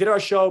 We did our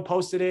show,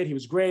 posted it. He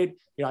was great.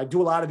 I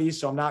do a lot of these,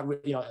 so I'm not,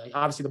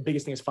 obviously the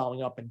biggest thing is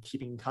following up and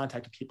keeping in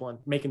contact with people and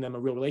making them a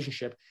real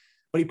relationship.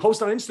 But he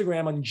posted on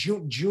Instagram on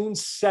June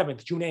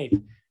 7th, June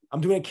 8th. I'm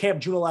doing a camp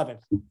June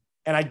 11th.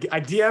 And I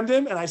DM'd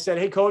him and I said,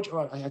 hey, coach,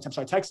 I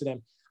texted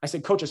him. I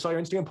said, coach, I saw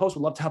your Instagram post.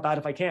 Would love to help out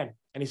if I can.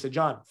 And he said,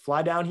 John,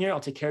 fly down here. I'll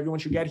take care of you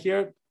once you get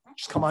here.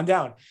 Just come on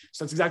down.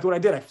 So that's exactly what I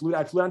did. I flew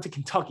down to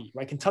Kentucky,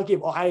 right? Kentucky,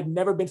 I had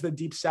never been to the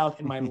deep South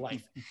in my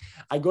life.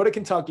 I go to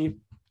Kentucky.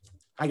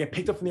 I get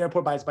picked up from the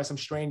airport by some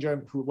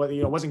stranger who,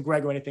 wasn't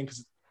Greg or anything,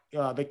 because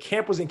the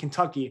camp was in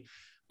Kentucky,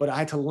 but I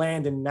had to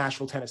land in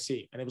Nashville,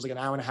 Tennessee. And it was like an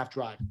hour and a half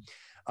drive.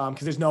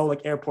 Because there's no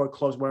like airport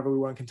close wherever we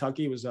were in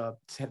Kentucky. It was the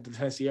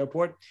Tennessee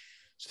airport.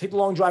 So take the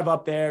long drive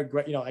up there.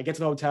 I get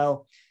to the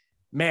hotel.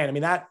 Man, I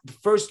mean, the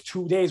first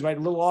 2 days, right, a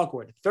little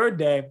awkward. Third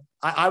day,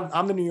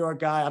 I'm the New York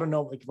guy. I don't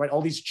know, like, right,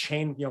 all these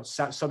chain,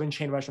 Southern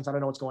chain restaurants. I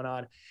don't know what's going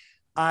on.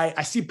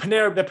 I see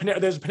Panera.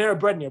 There's Panera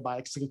Bread nearby.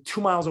 It's like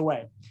 2 miles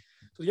away.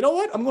 So you know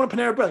what? I'm going to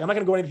Panera Bread. Like, I'm not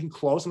going to go anything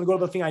close. I'm going to go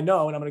to the thing I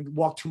know, and I'm going to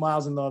walk 2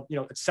 miles in the,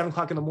 at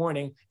 7:00 in the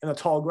morning in the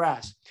tall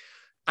grass.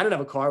 I didn't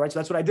have a car, right? So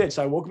that's what I did.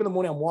 So I woke up in the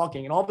morning, I'm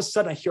walking, and all of a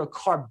sudden I hear a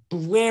car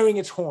blaring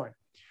its horn,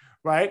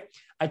 right?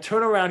 I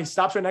turn around, he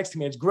stops right next to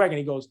me. It's Greg, and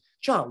he goes,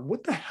 John,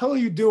 what the hell are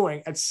you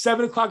doing at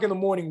 7:00 in the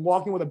morning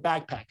walking with a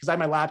backpack? Because I had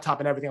my laptop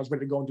and everything. I was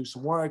ready to go and do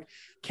some work.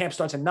 Camp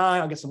starts at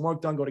 9. I'll get some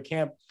work done, go to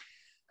camp.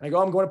 And I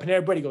go, I'm going to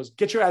Panera Bread. He goes,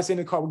 get your ass in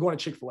the car. We're going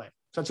to Chick-fil-A.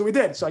 So that's what we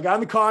did. So I got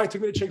in the car. He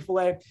took me to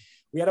Chick-fil-A.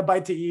 We had a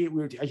bite to eat.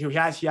 He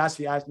asked,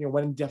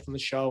 went in depth on the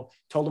show,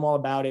 told him all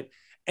about it.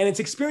 And it's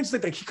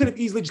experiences like he could have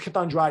easily just kept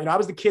on driving. I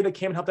was the kid that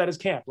came and helped out his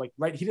camp. Like,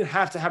 right. He didn't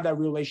have to have that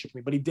real relationship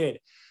with me, but he did.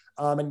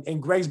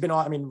 And Greg's been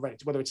on,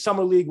 right, whether it's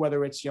Summer League,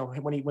 whether it's,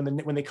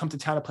 when they come to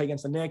town to play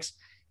against the Knicks,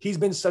 he's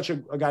been such a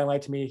guy in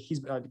life to me.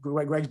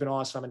 Greg's been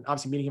awesome. And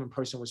obviously meeting him in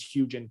person was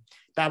huge. And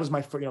that was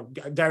my first,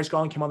 Darius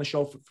Garland came on the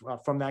show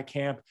from that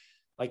camp.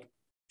 Like,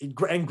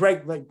 and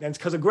Greg, like, and it's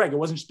because of Greg. It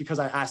wasn't just because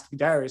I asked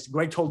Darius.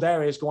 Greg told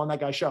Darius, go on that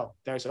guy's show.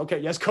 Darius said, okay,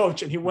 yes,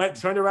 coach. And he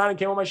turned around and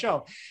came on my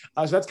show.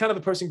 So that's kind of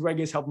the person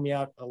Greg is, helping me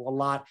out a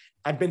lot.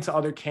 I've been to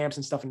other camps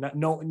and stuff, and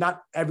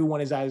not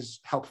everyone is as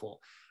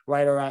helpful,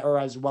 right? Or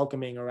as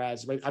welcoming, right?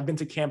 I've been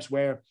to camps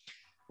where,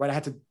 right, I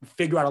had to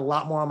figure out a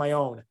lot more on my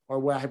own, or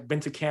where I've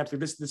been to camps.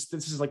 Like this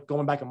is like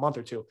going back a month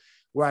or two,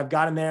 where I've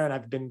gotten there and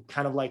I've been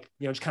kind of like,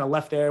 just kind of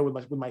left there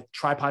with my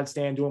tripod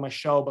stand doing my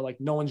show, but like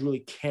no one's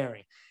really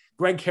caring.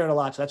 Greg cared a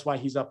lot, so that's why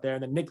he's up there.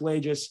 And then Nick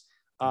Lages,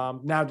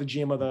 now the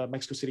GM of the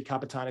Mexico City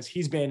Capitanes,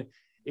 he's been,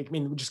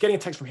 just getting a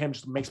text from him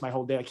just makes my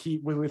whole day. Like,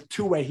 with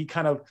two-way, he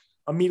kind of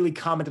immediately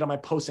commented on my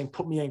post saying,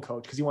 put me in,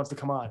 coach, because he wants to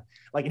come on.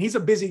 Like, and he's a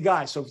busy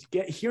guy. So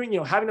hearing,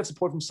 having that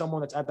support from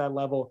someone that's at that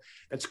level,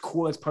 that's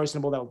cool, that's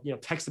personable,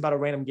 that, text about a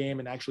random game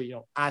and actually,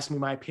 ask me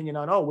my opinion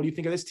on, what do you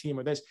think of this team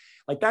or this?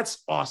 Like,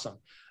 that's awesome.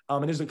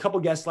 And there's a couple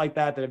guests like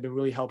that have been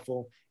really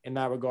helpful in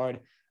that regard.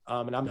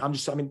 And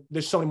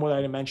there's so many more that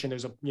I didn't mention.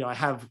 There's I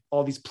have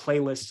all these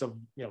playlists of,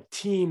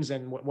 teams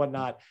and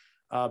whatnot.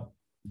 But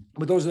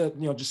those are,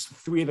 just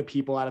 3 of the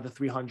people out of the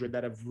 300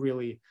 that have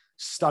really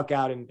stuck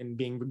out and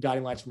being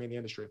guiding lights for me in the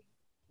industry.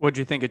 What'd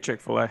you think of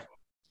Chick-fil-A?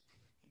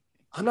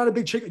 I'm not a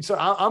big chicken. So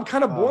I'm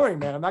kind of boring,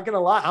 man. I'm not going to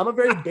lie. I'm a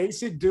very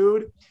basic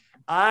dude.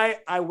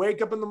 I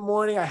wake up in the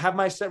morning. I have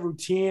my set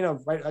routine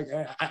of, right.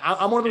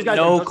 I'm one of those guys.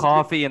 No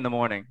coffee in the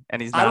morning.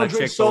 And he's not a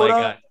Chick-fil-A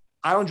guy.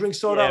 I don't drink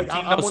soda.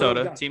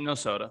 Yeah, team no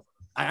soda.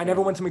 I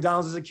never went to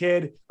McDonald's as a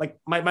kid. Like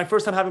my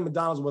first time having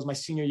McDonald's was my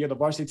senior year. The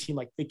varsity team,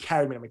 like they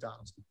carried me to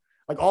McDonald's.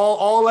 Like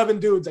all 11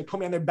 dudes, like put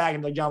me on their bag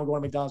and be like, John, we're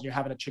going to McDonald's. And you're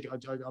having a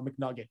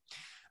McNugget.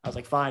 I was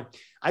like, fine.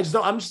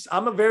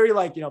 I'm a very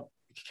like,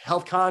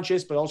 health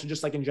conscious, but also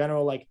just like in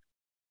general, like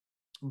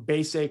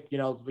basic,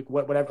 like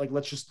whatever, like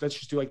let's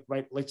just do like,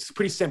 right. Like it's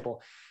pretty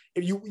simple.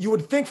 If you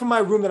would think from my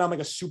room that I'm like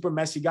a super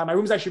messy guy. My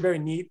room's actually very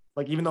neat.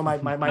 Like even though my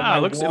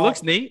it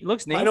looks neat. It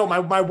looks neat. I know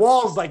my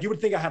walls, like you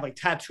would think I have like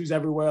tattoos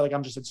everywhere. Like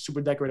I'm just a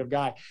super decorative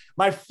guy.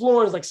 My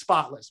floor is like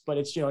spotless, but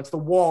it's, it's the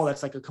wall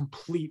that's like a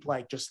complete,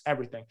 like just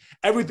everything.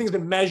 Everything's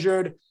been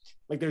measured.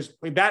 Like there's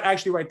like that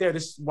actually right there.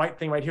 This white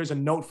thing right here is a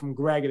note from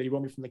Greg that he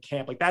wrote me from the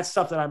camp. Like that's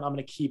stuff that I'm going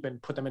to keep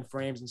and put them in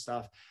frames and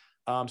stuff.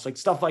 So like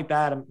stuff like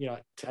that,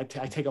 I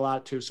take a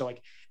lot too. So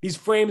like these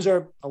frames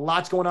are a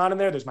lot's going on in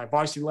there. There's my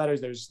varsity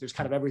letters. There's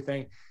kind of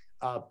everything.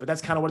 But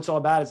that's kind of what it's all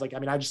about. Is like,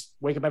 I just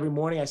wake up every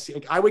morning.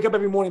 I wake up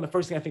every morning. The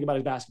first thing I think about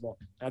is basketball.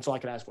 And that's all I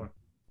can ask for.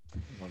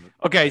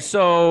 Okay,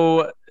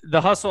 so the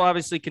hustle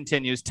obviously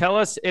continues. Tell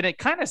us, and it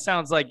kind of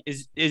sounds like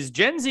is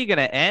Gen Z going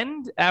to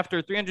end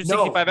after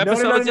 365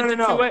 episodes into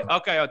two-way?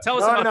 Okay,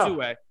 tell us about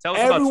two-way. Tell us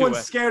about two-way. Everyone's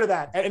scared of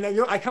that, and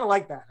I kind of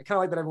like that. I kind of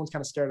like that everyone's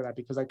kind of scared of that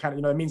because I kind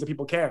of it means that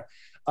people care.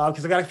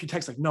 Because I got a few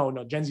texts like,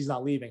 no, Gen Z's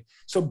not leaving.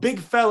 So Big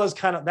Fella's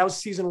that was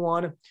season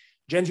 1.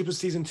 Gen Z was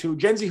season 2.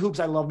 Gen Z Hoops,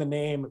 I love the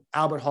name.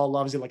 Albert Hall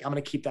loves it. Like I'm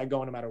going to keep that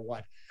going no matter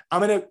what.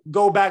 I'm going to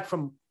go back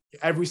from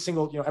every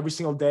single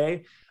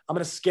day. I'm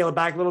going to scale it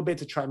back a little bit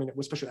to try,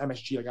 especially with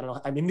MSG. Like, I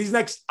don't know. These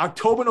next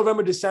October,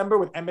 November, December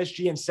with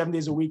MSG and 7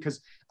 days a week, because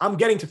I'm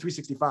getting to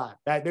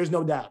 365. There's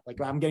no doubt. Like,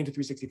 I'm getting to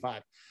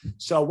 365.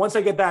 So once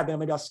I get that, then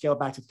maybe I'll scale it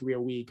back to 3 a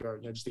week or,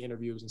 just the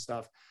interviews and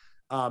stuff.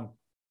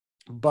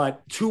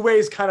 But two-way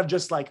is kind of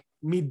just like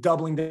me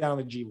doubling down on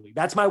the G League.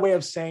 That's my way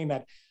of saying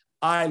that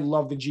I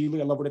love the G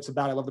League. I love what it's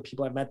about. I love the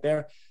people I've met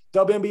there.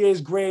 WNBA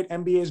is great.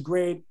 NBA is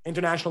great.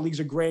 International leagues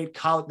are great.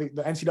 College,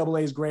 the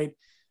NCAA is great.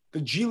 The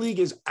G League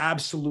is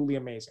absolutely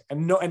amazing.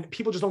 And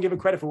people just don't give it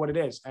credit for what it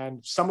is.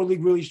 And Summer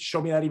League really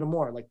showed me that even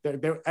more. Like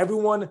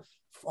everyone,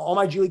 all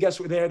my G League guests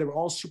were there. They were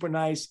all super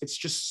nice. It's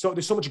just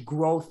there's so much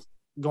growth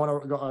going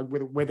on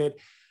with it.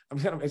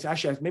 It's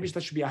actually, maybe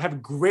that should be, I have a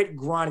great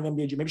grind in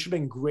NBA. Maybe it should be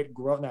great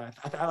growth. No,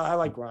 I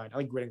like grind. I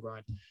like grit and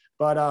grind.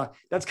 But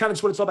that's kind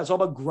of what it's all about. It's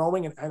all about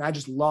growing. And I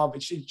just love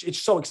it. It's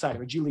so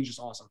exciting. The G League is just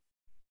awesome.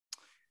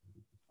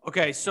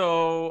 Okay.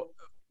 So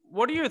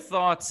what are your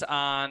thoughts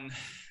on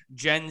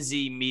Gen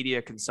Z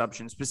media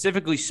consumption,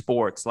 specifically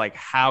sports, like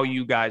how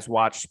you guys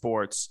watch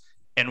sports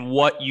and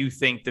what you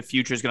think the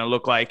future is going to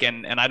look like?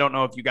 And I don't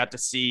know if you got to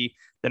see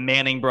the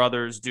Manning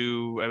brothers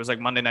do, it was like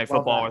Monday Night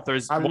Football or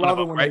Thursday. I love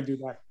it when they do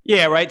that.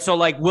 Yeah, right. So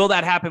like, will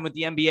that happen with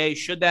the NBA?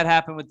 Should that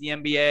happen with the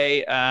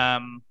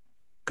NBA?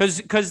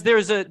 Because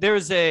there's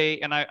a,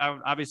 and I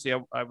obviously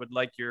I would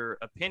like your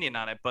opinion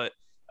on it, but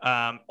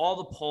all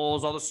the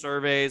polls, all the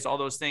surveys, all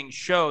those things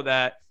show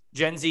that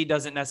Gen Z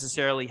doesn't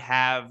necessarily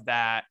have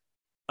that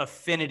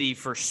affinity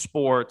for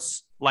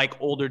sports like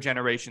older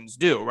generations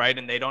do, right?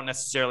 And they don't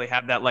necessarily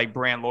have that like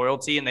brand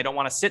loyalty, and they don't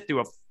want to sit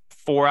through a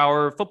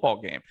 4-hour football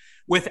game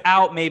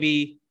without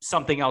maybe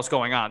something else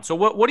going on. So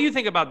what do you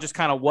think about just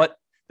kind of what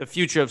the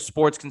future of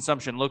sports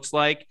consumption looks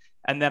like?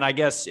 And then I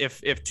guess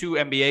if two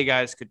NBA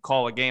guys could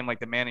call a game like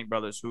the Manning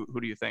brothers, who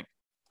do you think?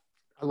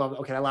 I love it.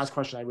 Okay, that last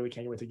question I really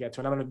can't wait to get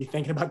to. And I'm going to be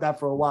thinking about that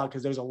for a while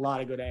because there's a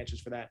lot of good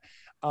answers for that.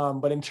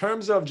 But in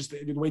terms of just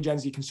the way Gen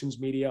Z consumes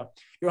media,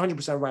 you're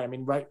 100%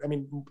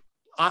 right.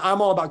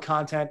 I'm all about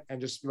content and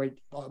just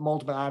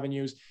multiple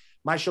avenues.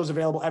 My show's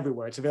available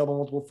everywhere. It's available in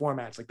multiple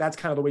formats. Like that's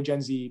kind of the way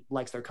Gen Z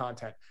likes their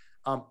content.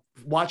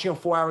 Watching a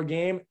 4-hour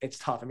game, it's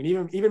tough.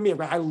 Even me,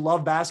 I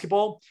love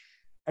basketball.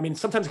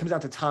 Sometimes it comes down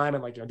to time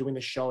and doing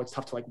the show. It's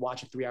tough to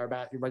watch a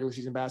 3-hour regular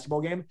season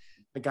basketball game.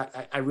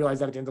 I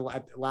realized that at the end of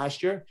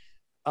last year.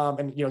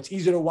 It's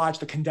easier to watch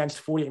the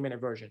condensed 48-minute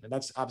version, and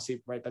that's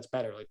obviously right. That's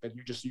better. Like that,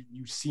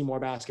 you see more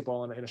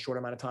basketball in a short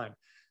amount of time.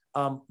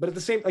 But at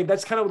the same,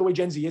 that's kind of the way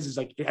Gen Z is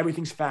like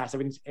everything's fast.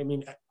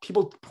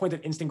 People point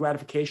at instant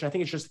gratification. I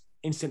think it's just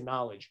instant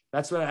knowledge.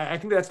 That's what I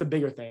think. That's the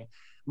bigger thing.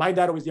 My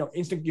dad always,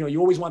 instant. You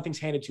always want things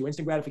handed to you.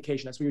 Instant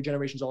gratification. That's what your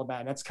generation's all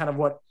about. And that's kind of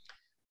what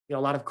a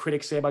lot of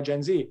critics say about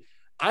Gen Z.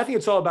 I think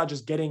it's all about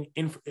just getting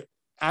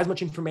as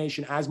much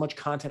information, as much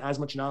content, as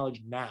much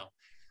knowledge now.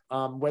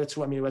 That's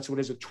what it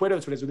is with Twitter.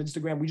 That's what it is with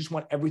Instagram. We just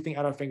want everything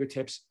at our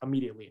fingertips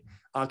immediately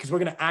because we're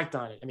going to act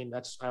on it.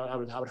 I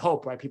would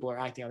hope, right? People are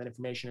acting on that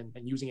information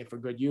and using it for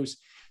good use.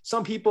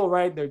 Some people,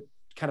 right, they're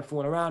kind of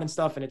fooling around and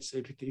stuff, and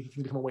it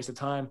can become a waste of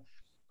time.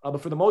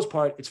 But for the most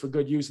part, it's for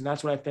good use, and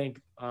that's what I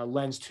think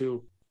lends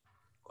to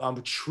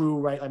the true,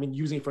 right?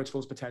 Using it for its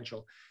fullest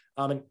potential.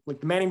 And like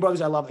the Manning brothers,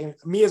 I love.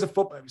 Me as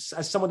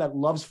someone that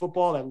loves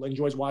football, that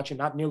enjoys watching,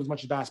 not nearly as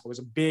much as basketball. There's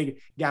a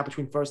big gap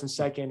between first and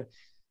second.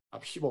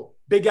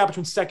 Big gap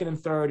between second and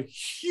third,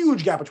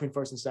 huge gap between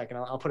first and second.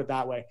 I'll put it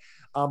that way.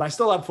 But I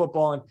still love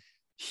football, and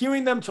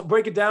hearing them to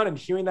break it down and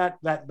hearing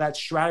that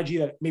strategy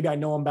that maybe I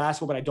know in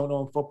basketball, but I don't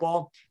know in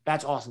football,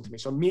 that's awesome to me.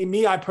 So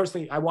I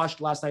personally, I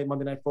watched last night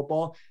Monday Night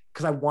Football.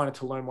 because I wanted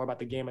to learn more about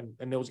the game,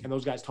 and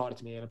those guys taught it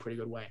to me in a pretty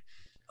good way.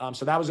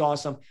 So that was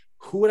awesome.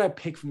 Who would I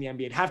pick from the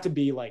NBA? It'd have to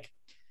be like,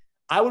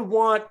 I would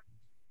want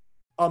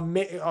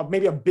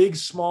maybe a big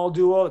small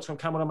duo. That's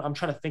kind of what I'm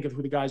trying to think of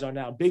who the guys are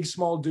now. Big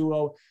small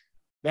duo.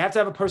 They have to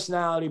have a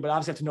personality, but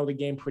obviously have to know the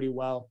game pretty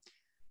well.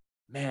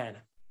 Man,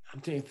 I'm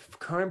thinking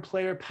current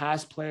player,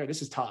 past player.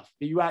 This is tough.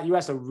 You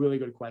asked a really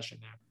good question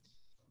there.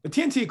 The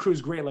TNT crew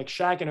is great. Like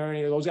Shaq and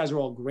Ernie, those guys are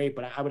all great,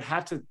 but I would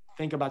have to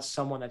think about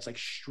someone that's like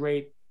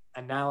straight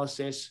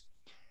analysis,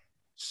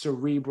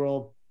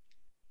 cerebral.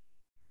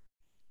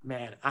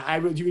 Man,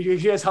 you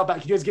guys help out.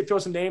 Can you guys throw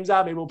some names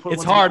out? Maybe we'll put.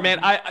 It's hard, man.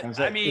 I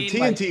the mean,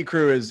 TNT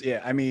crew is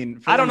I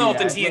mean, I don't know if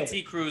the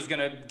TNT crew is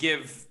gonna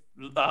give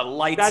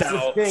lights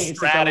out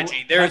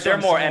strategy. They're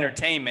more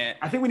entertainment.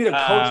 I think we need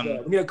a coach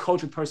there. We need a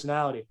coach with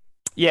personality.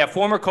 Yeah,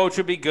 former coach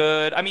would be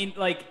good. I mean,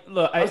 like,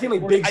 look, I think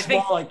like big,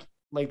 small,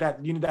 like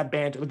that. You need that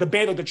banter. Like the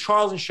banter, like the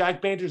Charles and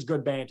Shaq banter is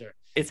good banter.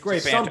 It's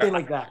great banter. Something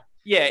like that.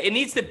 Yeah, it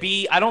needs to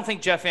be. I don't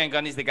think Jeff Van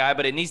Gundy's the guy,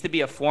 but it needs to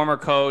be a former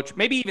coach,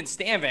 maybe even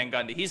Stan Van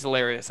Gundy. He's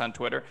hilarious on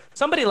Twitter.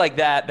 Somebody like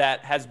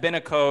that has been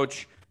a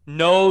coach,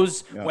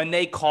 knows when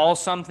they call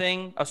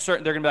something they're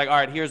gonna be like, all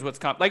right, here's what's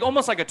coming. Like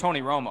almost like a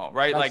Tony Romo,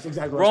 right? That's like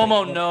exactly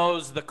Romo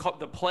knows the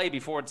play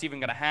before it's even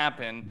gonna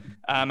happen,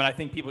 and I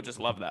think people just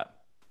love that.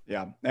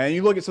 Yeah, and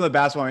you look at some of the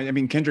basketball. I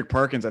mean, Kendrick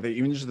Perkins, I think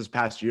even just this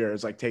past year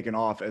is like taken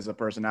off as a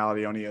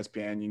personality on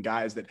ESPN. You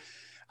guys that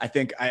I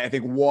think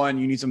one,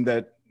 you need some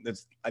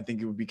that's I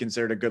think it would be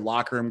considered a good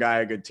locker room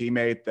guy, a good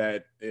teammate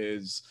that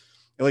is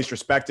at least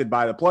respected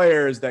by the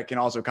players, that can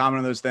also comment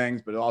on those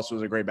things, but also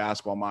is a great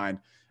basketball mind.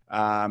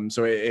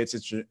 So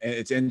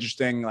it's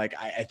interesting. Like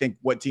I think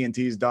what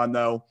TNT's done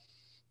though,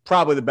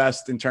 probably the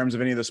best in terms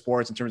of any of the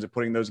sports, in terms of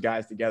putting those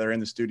guys together in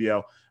the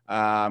studio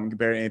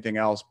compared to anything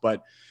else.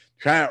 But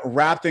kind of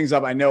wrap things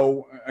up, I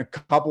know a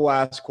couple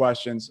last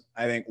questions.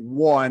 I think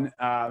one,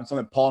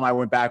 something Paul and I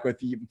went back with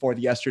forth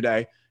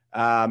yesterday.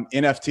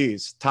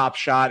 NFTs, Top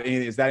Shot.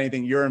 Is that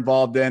anything you're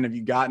involved in? Have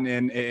you gotten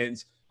in?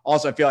 It's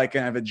also, I feel like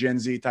kind of a Gen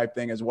Z type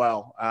thing as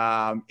well.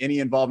 Any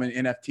involvement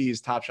in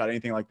NFTs, Top Shot,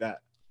 anything like that?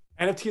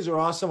 NFTs are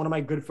awesome. One of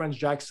my good friends,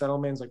 Jack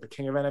Settleman's like the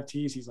king of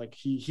NFTs. He's like,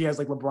 he has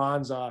like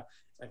LeBron's, I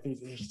think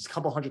it's a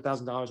couple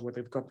 $100,000 worth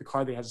of the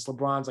card that he has. It's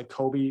LeBron's like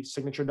Kobe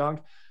signature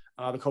dunk,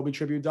 the Kobe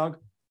tribute dunk.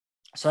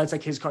 So that's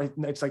like his card.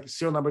 It's like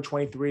serial number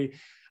 23.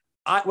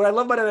 What I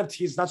love about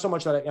NFTs is not so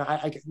much that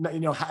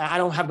I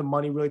don't have the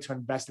money really to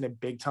invest in it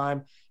big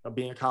time,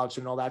 being a college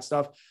student and all that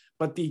stuff.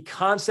 But the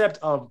concept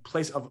of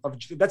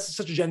that's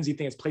such a Gen Z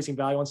thing. It's placing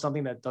value on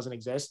something that doesn't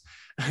exist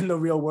in the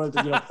real world.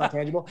 It's not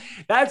tangible.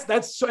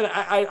 That's so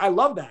I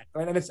love that.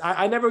 Right? And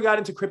I never got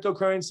into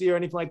cryptocurrency or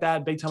anything like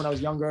that big time when I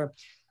was younger.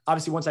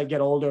 Obviously, once I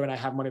get older and I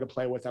have money to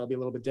play with, that'll be a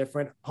little bit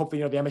different.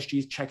 Hopefully, the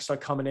MSG's checks start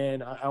coming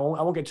in. I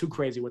won't get too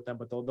crazy with them,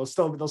 but they'll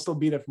still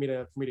be there for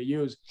me to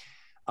use.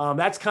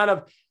 That's kind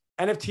of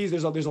NFTs.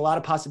 There's a lot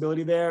of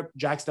possibility there.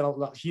 Jack's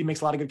he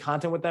makes a lot of good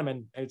content with them,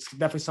 and it's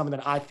definitely something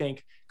that I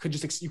think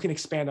you can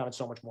expand on it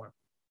so much more.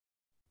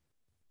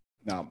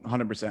 No,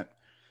 100%.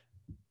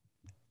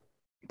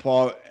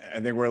 Paul,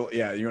 I think you want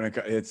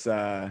to. It's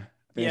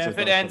if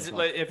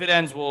it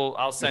ends,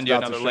 I'll send you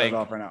another link.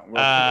 Right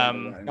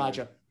now.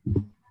 Gotcha.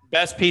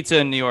 Best pizza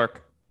in New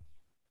York.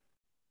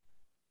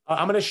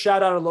 I'm going to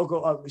shout out a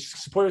local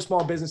support your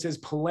small businesses.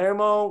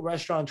 Palermo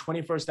restaurant,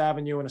 21st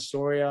Avenue in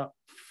Astoria.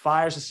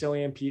 Fire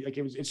Sicilian pizza. Like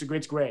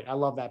it's great. I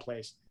love that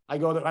place. I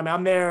go there. I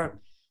mean,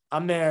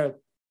 I'm there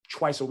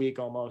twice a week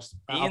almost.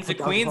 Ian's a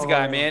Queens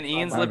guy, man.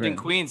 Ian's lived in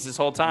Queens this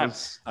whole time.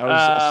 I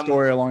was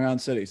Astoria, Long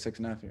Island City,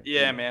 6.5 years.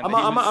 Yeah, man.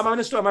 I'm in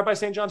Astoria. I'm right by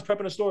St. John's Prep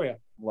in Astoria.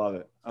 Love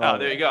it.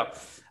 There you go.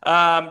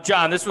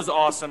 John, this was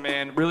awesome,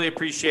 man. Really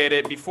appreciate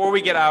it. Before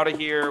we get out of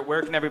here,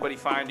 where can everybody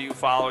find you,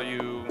 follow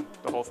you,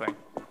 the whole thing?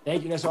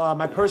 Thank you. So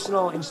my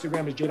personal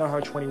Instagram is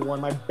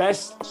JDarHart21. My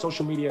best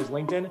social media is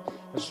LinkedIn.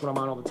 That's just what I'm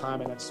on all the time.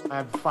 And I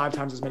have 5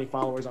 times as many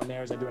followers on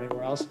there as I do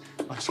anywhere else.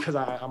 Just because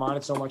I'm on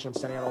it so much and I'm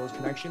sending out all those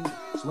connections.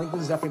 So LinkedIn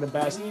is definitely the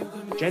best.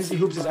 Gen Z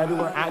Hoops is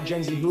everywhere at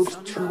Gen Z Hoops.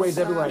 Two-Way's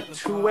everywhere at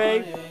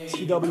Two-Way,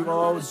 TWOWAY,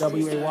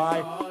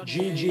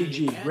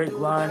 GGG, Grit,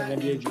 Grind, and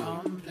NBA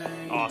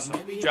GG. Awesome.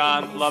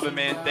 John, love it,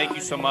 man. Thank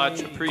you so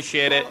much.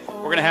 Appreciate it.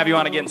 We're going to have you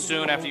on again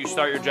soon after you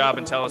start your job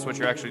and tell us what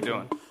you're actually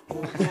doing.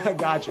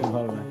 Gotcha.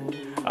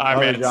 All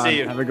right, man. See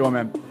you. Have a good one,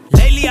 man.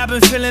 Lately I've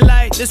been feeling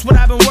like this what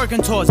I've been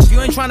working towards. If you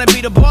ain't trying to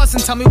be the boss,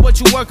 then tell me what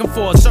you working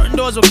for. Certain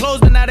doors were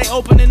closed, but now they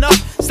opening up.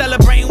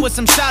 Celebrating with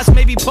some shots,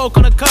 maybe poke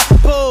on a cup.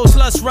 Pulls,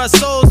 lust, rust,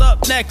 souls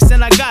up next,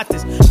 and I got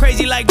this.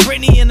 Crazy like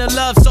Britney and the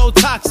love so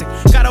toxic.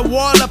 Got a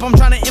wall up, I'm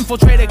trying to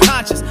infiltrate a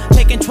conscience.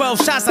 Taking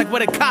 12 shots like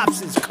where the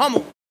cops is. Come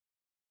on.